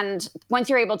 And once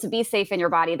you're able to be safe in your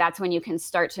body, that's when you can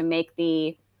start to make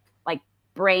the like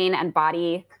brain and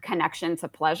body connection to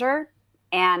pleasure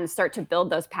and start to build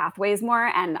those pathways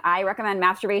more. And I recommend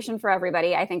masturbation for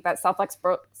everybody. I think that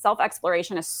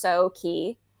self-exploration is so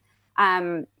key.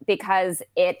 Because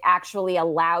it actually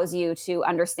allows you to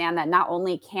understand that not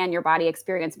only can your body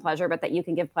experience pleasure, but that you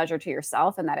can give pleasure to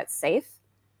yourself and that it's safe.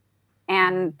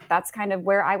 And that's kind of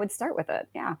where I would start with it.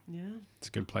 Yeah. Yeah. It's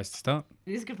a good place to start.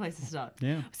 It is a good place to start.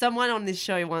 Yeah. Someone on this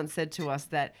show once said to us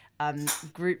that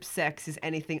group sex is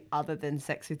anything other than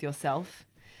sex with yourself.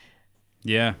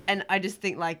 Yeah. And I just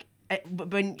think like,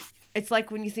 when it's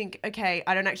like when you think, okay,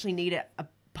 I don't actually need a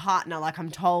partner like I'm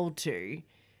told to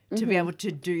be able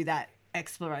to do that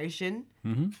exploration.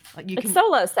 Mm-hmm. Like it's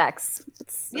solo sex.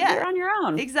 You're on your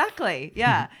own. Exactly.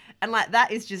 Yeah. And like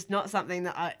that is just not something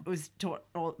that I was taught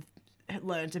or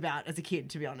learned about as a kid,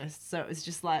 to be honest. So it was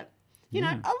just like, you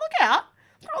know, oh, look out.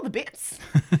 Look at all the bits.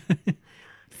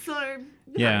 So.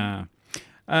 Yeah.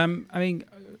 I mean,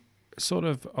 sort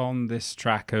of on this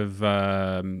track of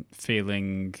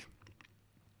feeling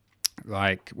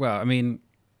like, well, I mean,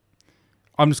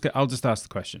 I'll just ask the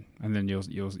question, and then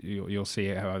you'll see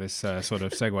how this sort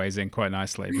of segues in quite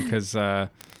nicely, because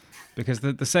the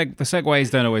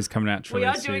segues don't always come naturally. We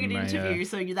are doing an interview,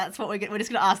 so that's what we're just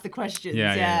going to ask the questions.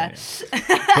 Yeah.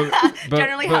 But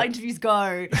generally, how interviews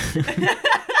go.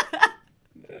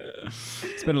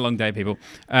 It's been a long day, people.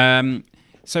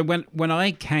 So when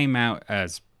I came out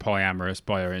as polyamorous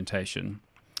by orientation,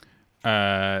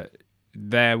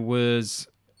 there was.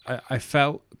 I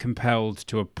felt compelled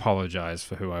to apologize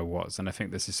for who I was, and I think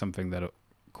this is something that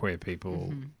queer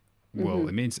people will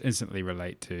instantly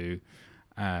relate to.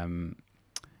 There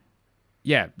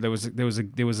was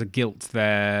a guilt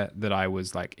there that I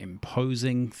was like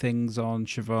imposing things on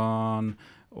Siobhan,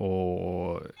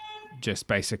 or just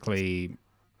basically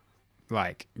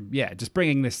just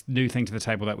bringing this new thing to the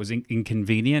table that was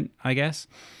inconvenient, I guess.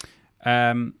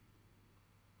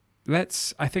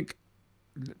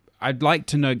 I'd like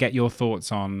to get your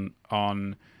thoughts on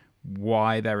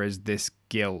why there is this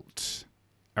guilt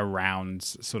around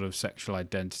sort of sexual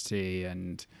identity,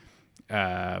 and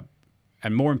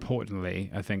more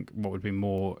importantly, I think what would be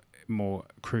more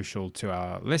crucial to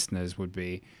our listeners would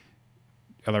be,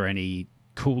 are there any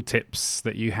cool tips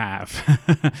that you have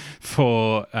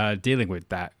for dealing with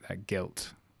that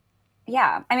guilt?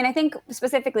 Yeah. I mean, I think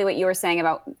specifically what you were saying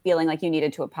about feeling like you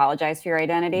needed to apologize for your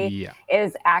identity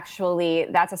is actually,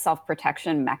 that's a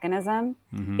self-protection mechanism,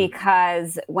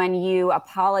 because when you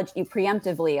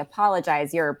preemptively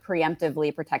apologize, you're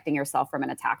preemptively protecting yourself from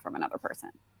an attack from another person.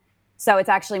 So it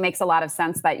actually makes a lot of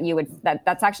sense that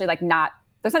that's actually like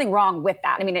there's nothing wrong with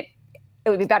that. I mean, it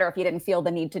would be better if you didn't feel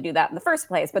the need to do that in the first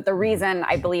place. But the reason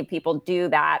I believe people do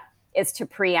that is to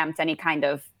preempt any kind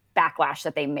of backlash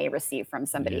that they may receive from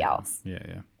somebody else.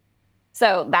 Yeah.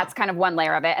 So that's kind of one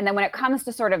layer of it. And then when it comes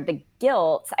to sort of the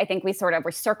guilt, I think we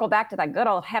circle back to that good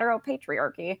old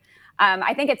heteropatriarchy.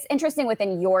 I think it's interesting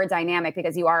within your dynamic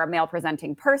because you are a male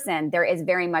presenting person. There is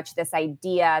very much this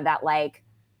idea that like,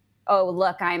 oh,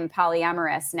 look, I'm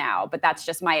polyamorous now, but that's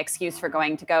just my excuse for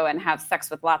going to go and have sex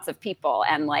with lots of people.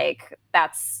 And like,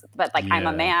 I'm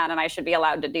a man and I should be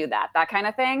allowed to do that kind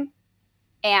of thing.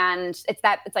 And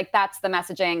it's like, that's the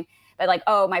messaging that like,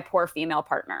 oh, my poor female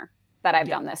partner that I've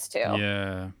done this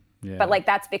to. Yeah. But like,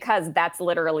 that's because that's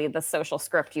literally the social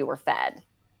script you were fed.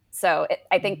 So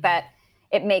I think that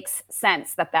it makes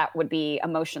sense that would be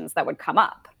emotions that would come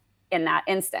up in that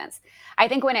instance. I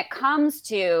think when it comes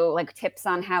to like tips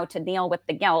on how to deal with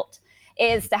the guilt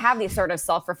is to have these sort of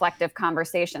self-reflective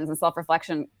conversations and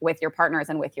self-reflection with your partners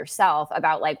and with yourself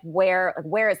about like, where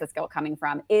is this guilt coming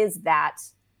from? Is that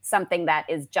something that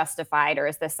is justified, or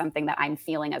is this something that I'm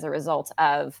feeling as a result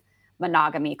of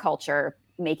monogamy culture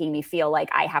making me feel like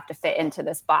I have to fit into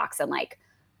this box? And like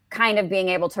kind of being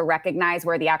able to recognize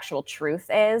where the actual truth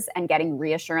is and getting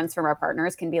reassurance from our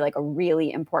partners can be like a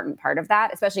really important part of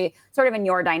that, especially sort of in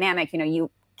your dynamic. You know, you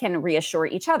can reassure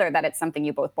each other that it's something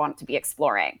you both want to be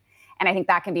exploring. And I think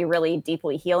that can be really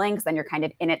deeply healing because then you're kind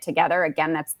of in it together.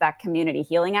 Again, that's that community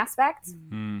healing aspect.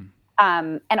 And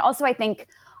also I think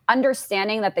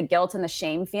understanding that the guilt and the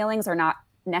shame feelings are not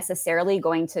necessarily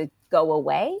going to go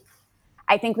away.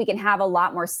 I think we can have a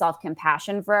lot more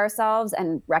self-compassion for ourselves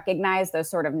and recognize those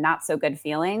sort of not so good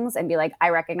feelings and be like, I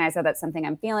recognize that that's something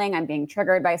I'm feeling. I'm being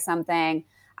triggered by something.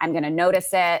 I'm going to notice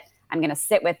it. I'm going to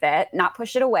sit with it, not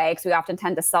push it away, because we often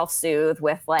tend to self-soothe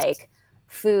with like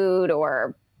food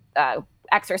or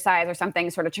exercise or something,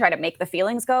 sort of try to make the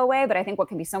feelings go away. But I think what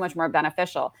can be so much more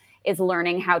beneficial is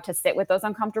learning how to sit with those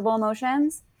uncomfortable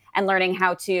emotions and learning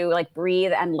how to like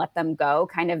breathe and let them go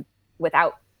kind of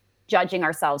without judging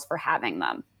ourselves for having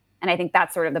them. And I think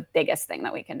that's sort of the biggest thing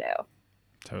that we can do.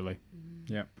 Totally.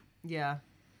 Yeah. Yeah.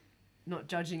 Not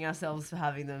judging ourselves for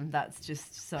having them. That's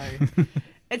just so...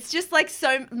 It's just like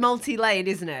so multi-layered,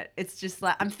 isn't it? It's just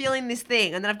like, I'm feeling this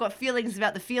thing and then I've got feelings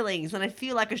about the feelings and I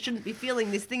feel like I shouldn't be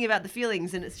feeling this thing about the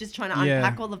feelings, and it's just trying to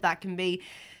unpack all of that can be,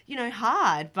 you know,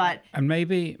 hard. But and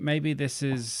maybe this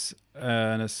is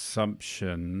an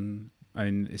assumption. I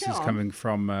mean, this is coming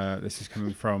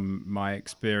from my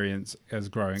experience as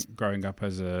growing up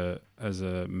as a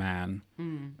man,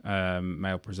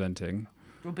 male presenting.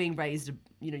 Or being raised,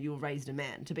 you know, you were raised a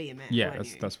man to be a man. Yeah,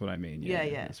 that's what I mean. Yeah,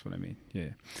 that's what I mean.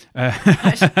 Yeah,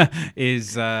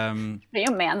 is Are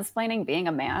you mansplaining being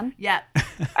a man? Yeah.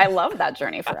 I love that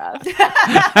journey for us.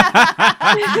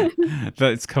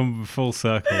 That's come full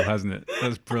circle, hasn't it?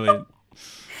 That's brilliant.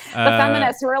 The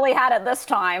feminists really had it this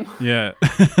time. Yeah.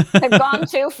 They've gone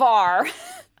too far.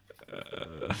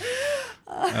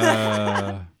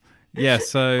 Yeah,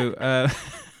 so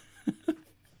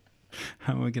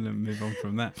how am I going to move on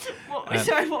from that?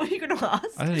 Sorry, what were you going to ask?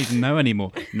 I don't even know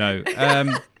anymore. No.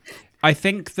 I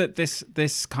think that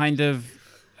this kind of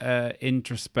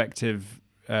introspective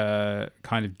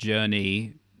kind of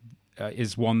journey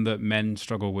is one that men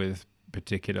struggle with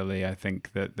particularly. I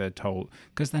think that they're told,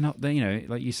 because they're not, you know,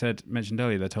 like you mentioned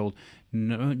earlier, they're told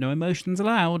no emotions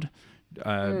allowed.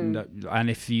 And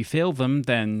if you feel them,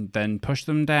 then push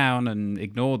them down and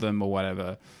ignore them or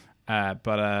whatever.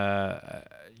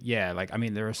 Yeah, like, I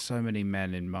mean, there are so many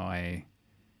men in my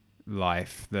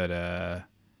life that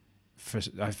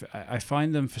I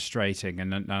find them frustrating,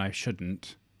 and I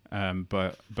shouldn't,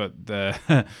 but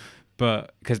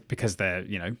because they're,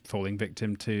 you know, falling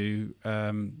victim to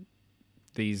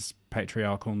these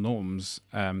patriarchal norms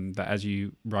that, as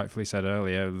you rightfully said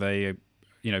earlier, they,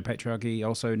 you know, patriarchy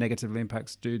also negatively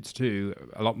impacts dudes too,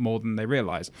 a lot more than they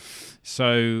realize.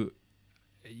 So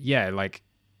yeah, like,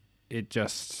 it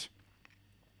just,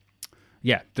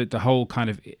 yeah, the whole kind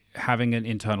of having an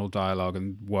internal dialogue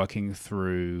and working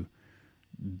through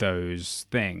those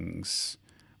things,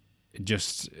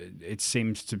 it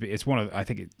seems to be, it's one of, I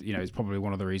think it, you know, it's probably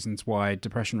one of the reasons why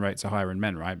depression rates are higher in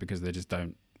men, right? Because they just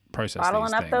don't process bottling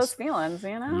these up things. those feelings,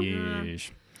 you know.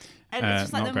 Yeesh. And it's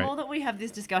just like the great. more that we have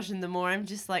this discussion, the more I'm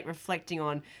just like reflecting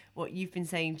on what you've been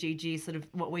saying, Gigi, sort of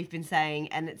what we've been saying.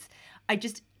 And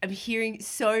I'm hearing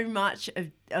so much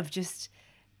of just,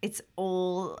 it's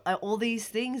all these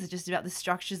things are just about the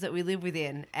structures that we live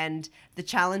within, and the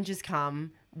challenges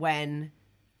come when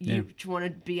you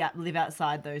want to live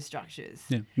outside those structures.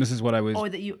 Yeah, this is what I was or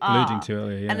that you alluding are. to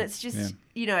earlier. Yeah. And it's just,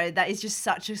 you know, that is just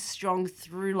such a strong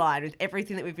through line with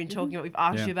everything that we've been talking about. We've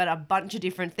asked you about a bunch of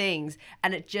different things,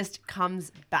 and it just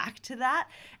comes back to that.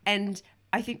 And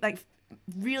I think, like,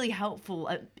 really helpful,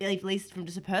 at least from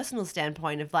just a personal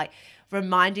standpoint, of like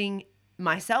reminding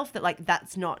myself that like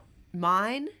that's not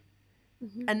mine.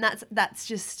 And that's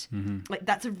just like,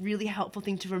 that's a really helpful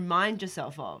thing to remind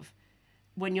yourself of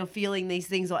when you're feeling these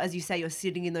things, or as you say, you're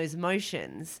sitting in those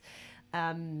emotions.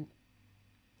 It's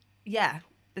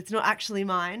not actually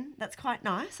mine. That's quite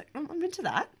nice. I'm into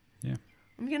that. Yeah.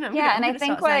 I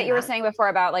think what you were saying before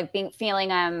about like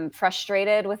feeling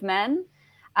frustrated with men,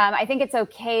 I think it's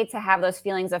okay to have those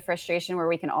feelings of frustration where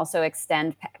we can also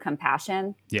extend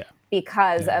compassion. Yeah.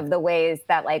 Because of the ways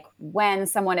that, like, when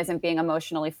someone isn't being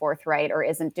emotionally forthright or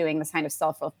isn't doing this kind of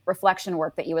self-reflection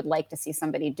work that you would like to see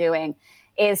somebody doing,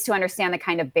 is to understand the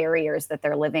kind of barriers that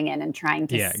they're living in and trying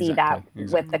to see that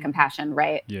with the compassion,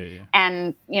 right? Yeah, yeah.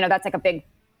 And, that's like a big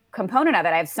component of it.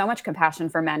 I have so much compassion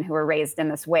for men who are raised in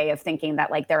this way of thinking that,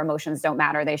 like, their emotions don't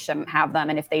matter, they shouldn't have them,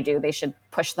 and if they do, they should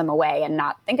push them away and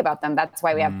not think about them. That's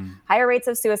why we have higher rates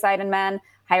of suicide in men,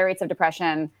 higher rates of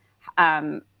depression,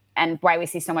 and why we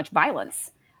see so much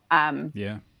violence.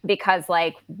 Because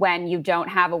like when you don't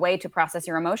have a way to process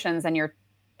your emotions and you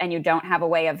don't have a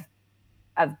way of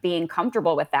being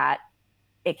comfortable with that,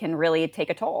 it can really take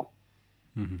a toll.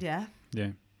 Yeah.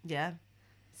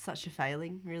 Such a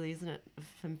failing, really, isn't it,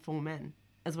 for men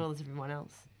as well as everyone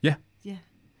else? Yeah. Yeah.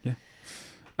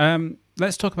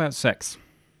 Let's talk about sex.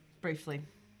 Briefly.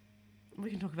 We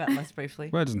can talk about it less briefly.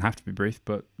 Well, it doesn't have to be brief,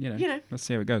 but let's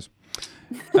see how it goes.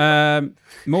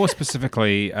 More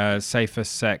specifically, safer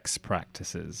sex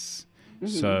practices.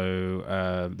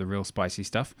 So the real spicy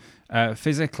stuff.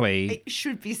 Physically, it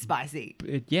should be spicy.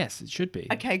 Yes, it should be.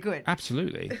 Okay, good.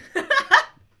 Absolutely.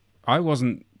 I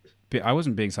wasn't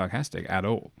being sarcastic at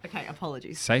all. Okay,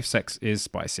 apologies. Safe sex is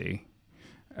spicy,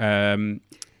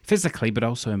 physically, but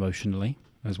also emotionally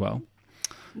as well.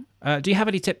 Do you have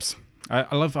any tips?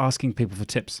 I love asking people for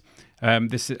tips.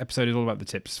 This episode is all about the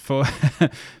tips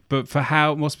but for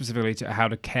how, more specifically, to how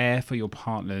to care for your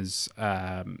partners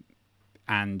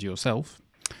and yourself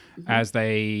as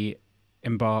they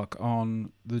embark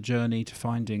on the journey to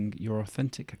finding your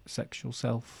authentic sexual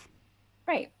self.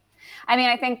 Right. I mean,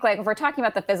 I think like if we're talking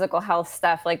about the physical health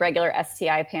stuff, like regular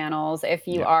STI panels, if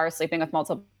you are sleeping with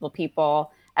multiple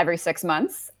people every 6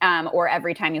 months or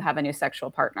every time you have a new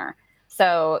sexual partner.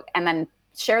 So, and then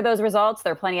share those results.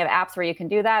 There are plenty of apps where you can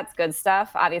do that. It's good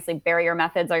stuff. Obviously, barrier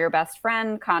methods are your best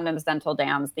friend. Condoms, dental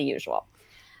dams, the usual.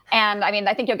 And I mean,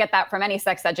 I think you'll get that from any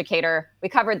sex educator. We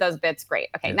covered those bits. Great.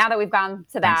 Okay, now that we've gone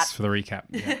to that. Thanks for the recap.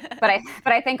 Yeah.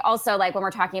 But I think also like when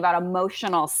we're talking about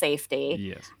emotional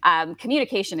safety,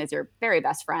 communication is your very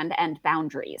best friend, and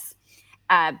boundaries.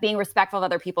 Being respectful of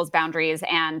other people's boundaries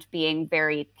and being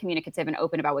very communicative and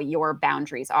open about what your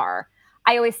boundaries are.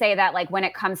 I always say that like when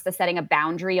it comes to setting a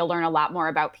boundary, you'll learn a lot more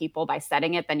about people by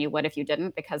setting it than you would if you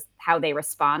didn't, because how they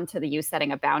respond to you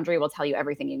setting a boundary will tell you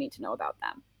everything you need to know about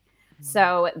them.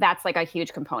 So that's like a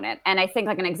huge component. And I think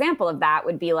like an example of that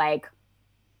would be like,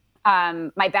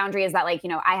 my boundary is that like,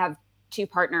 I have 2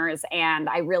 partners and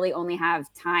I really only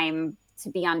have time to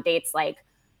be on dates like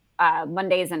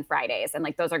Mondays and Fridays. And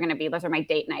like, those are my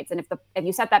date nights. And if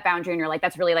you set that boundary and you're like,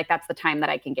 that's the time that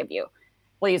I can give you,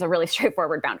 we'll use a really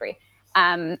straightforward boundary.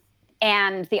 And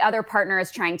the other partner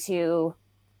is trying to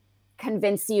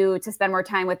convince you to spend more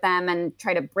time with them and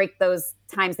try to break those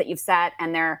times that you've set,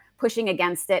 and they're pushing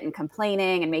against it and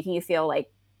complaining and making you feel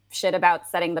like shit about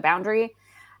setting the boundary.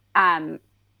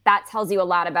 That tells you a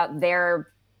lot about their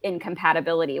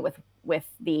incompatibility with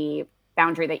the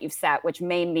boundary that you've set, which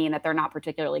may mean that they're not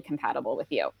particularly compatible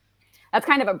with you. That's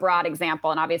kind of a broad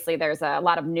example, and obviously there's a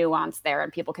lot of nuance there,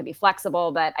 and people can be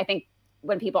flexible, but I think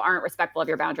when people aren't respectful of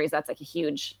your boundaries, that's like a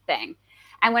huge thing.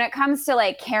 And when it comes to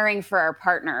like caring for our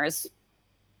partners,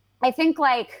 I think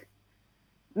like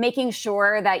making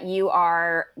sure that you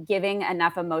are giving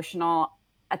enough emotional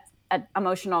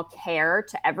care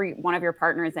to every one of your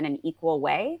partners in an equal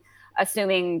way,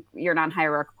 assuming you're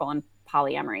non-hierarchical and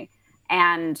polyamory.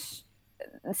 And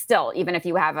still, even if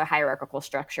you have a hierarchical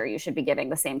structure, you should be giving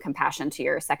the same compassion to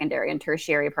your secondary and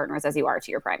tertiary partners as you are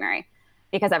to your primary,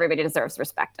 because everybody deserves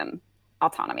respect and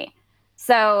autonomy.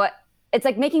 So it's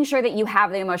like making sure that you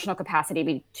have the emotional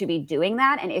capacity to be doing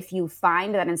that. And if you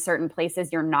find that in certain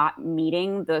places you're not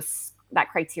meeting that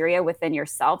criteria within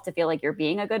yourself to feel like you're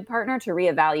being a good partner, to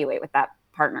reevaluate with that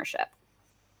partnership,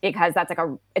 because that's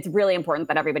it's really important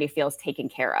that everybody feels taken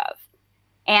care of.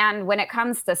 And when it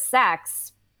comes to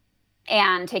sex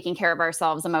and taking care of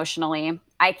ourselves emotionally,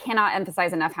 I cannot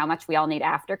emphasize enough how much we all need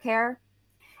aftercare.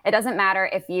 It doesn't matter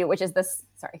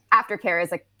aftercare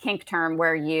is a kink term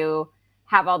where you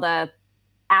have all the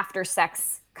after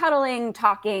sex cuddling,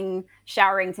 talking,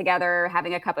 showering together,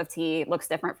 having a cup of tea. Looks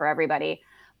different for everybody.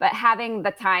 but having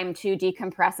the time to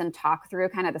decompress and talk through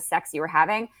kind of the sex you were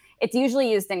having. It's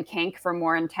usually used in kink for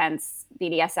more intense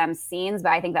BDSM scenes,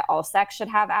 but I think that all sex should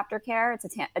have aftercare. It's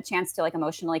a chance to like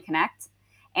emotionally connect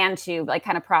and to like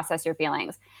kind of process your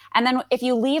feelings. And then if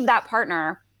you leave that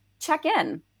partner, check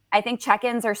in. I think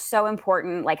check-ins are so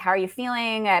important. Like, how are you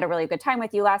feeling? I had a really good time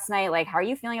with you last night. Like, how are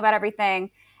you feeling about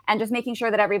everything? And just making sure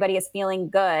that everybody is feeling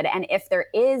good. And if there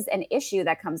is an issue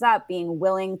that comes up, being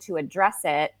willing to address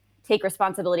it, take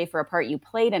responsibility for a part you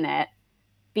played in it,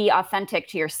 be authentic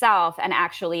to yourself, and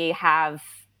actually have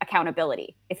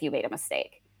accountability if you made a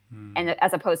mistake. And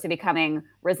as opposed to becoming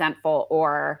resentful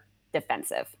or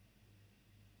defensive.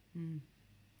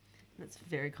 That's a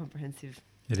very comprehensive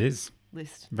It is.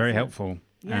 list. Very helpful.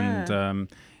 Yeah.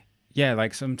 And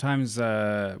like sometimes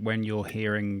when you're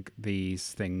hearing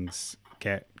these things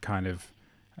get kind of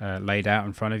laid out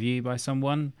in front of you by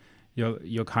someone,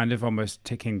 you're kind of almost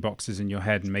ticking boxes in your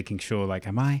head and making sure, like,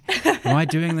 am I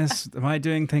doing this? Am I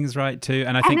doing things right too?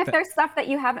 And I think if there's stuff that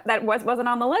you have that wasn't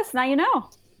on the list, now you know.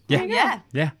 Yeah,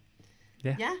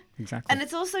 exactly. And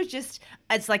it's also just,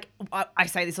 it's like, I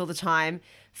say this all the time,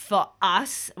 for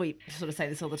us, we sort of say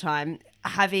this all the time,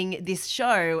 having this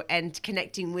show and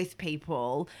connecting with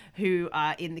people who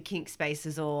are in the kink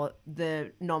spaces or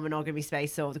the non-monogamy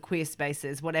space or the queer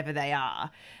spaces, whatever they are,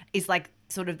 is like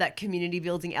sort of that community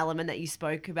building element that you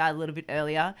spoke about a little bit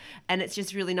earlier. And it's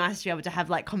just really nice to be able to have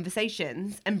like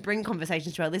conversations and bring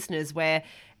conversations to our listeners where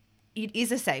it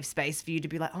is a safe space for you to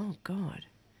be like, oh God,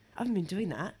 I haven't been doing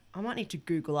that. I might need to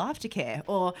Google aftercare,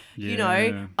 or you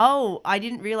know, oh, I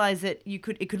didn't realize that it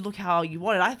could look how you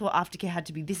wanted. I thought aftercare had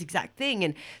to be this exact thing,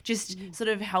 and just sort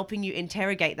of helping you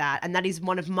interrogate that. And that is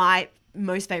one of my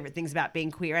most favorite things about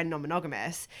being queer and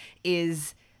non-monogamous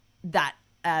is that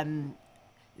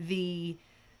the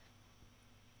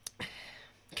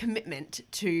commitment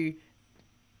to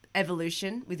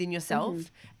evolution within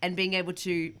yourself and being able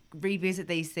to revisit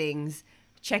these things,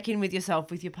 check in with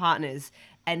yourself, with your partners,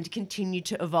 and continue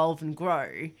to evolve and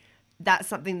grow. That's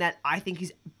something that I think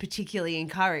is particularly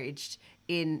encouraged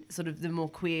in sort of the more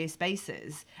queer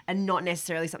spaces, and not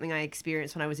necessarily something I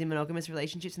experienced when I was in monogamous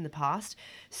relationships in the past.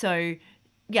 So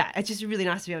yeah, it's just really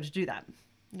nice to be able to do that,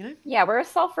 you know? Yeah, we're a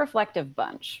self-reflective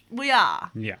bunch. We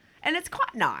are. Yeah. And it's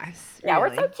quite nice. Yeah,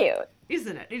 really. we're so cute.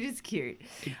 Isn't it? It is cute.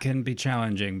 It can be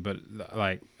challenging, but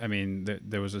like, I mean,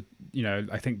 there was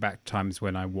I think back times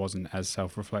when I wasn't as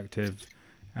self-reflective,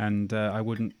 and I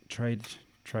wouldn't trade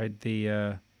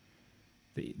the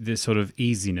sort of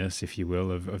easiness, if you will,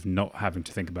 of not having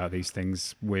to think about these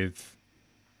things with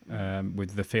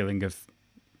the feeling of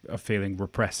feeling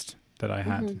repressed that I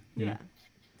had. You know?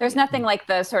 There's nothing like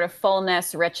the sort of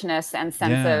fullness, richness, and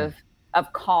sense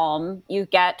of calm you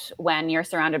get when you're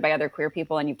surrounded by other queer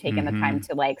people and you've taken the time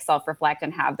to like self-reflect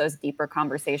and have those deeper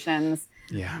conversations.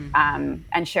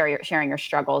 And sharing your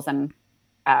struggles and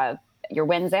your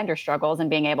wins and your struggles, and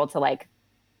being able to like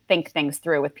think things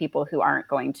through with people who aren't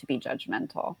going to be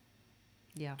judgmental.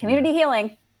 Yeah. Community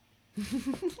healing.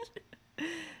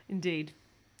 Indeed.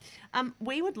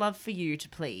 We would love for you to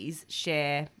please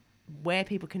share where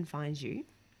people can find you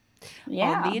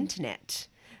on the internet.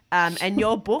 And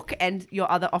your book and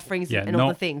your other offerings and all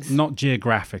the things. Not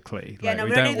geographically. Yeah, like, no,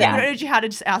 we don't need you how to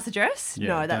just house address. Yeah,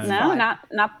 no, that's no, fine.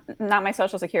 not my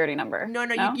social security number. No,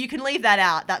 you can leave that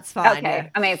out. That's fine. Okay, yeah.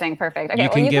 amazing, perfect. Okay, you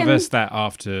can give us that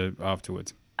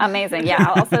afterwards. Amazing. Yeah,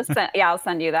 I'll also I'll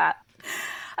send you that.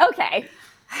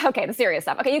 Okay, the serious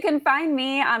stuff. Okay, you can find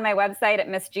me on my website at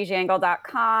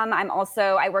missgigiengle.com.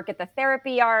 I work at the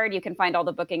Therapy Yard. You can find all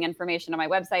the booking information on my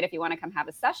website if you want to come have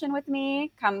a session with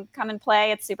me. Come and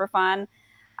play. It's super fun.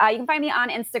 You can find me on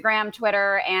Instagram,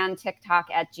 Twitter, and TikTok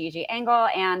at Gigi Engle.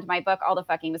 And my book, All the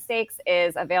Fucking Mistakes,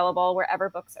 is available wherever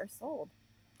books are sold.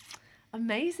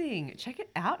 Amazing. Check it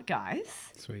out,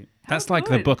 guys. Sweet. That's like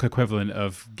the book equivalent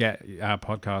of get our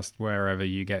podcast wherever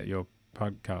you get your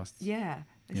podcasts. Yeah.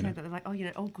 They say that. They're like,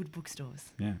 all good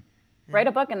bookstores. Yeah. Write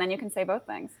a book and then you can say both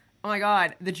things. Oh my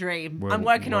God, the dream. I'm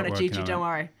working on it, Gigi. Don't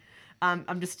worry.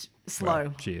 I'm just slow.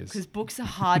 Well, cheers. Because books are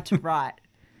hard to write.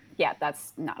 Yeah,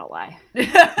 that's not a lie.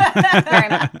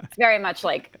 It's very much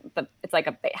like it's like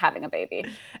having a baby.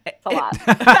 It's a lot.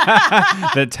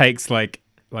 That takes like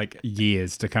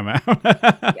years to come out.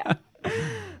 Yeah.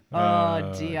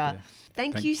 Oh dear.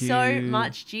 Thank you so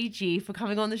much, Gigi, for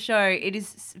coming on the show. It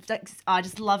is, I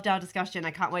just loved our discussion.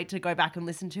 I can't wait to go back and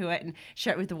listen to it and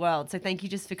share it with the world. So thank you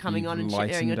just for coming on and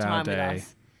sharing your time with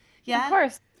us. Yeah, of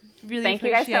course. Really thank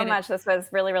you guys so much. This was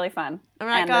really, really fun. All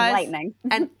right, and guys. Enlightening.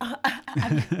 And all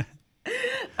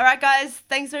right, guys.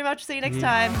 Thanks very much. See you next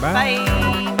time. Bye.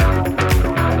 Bye.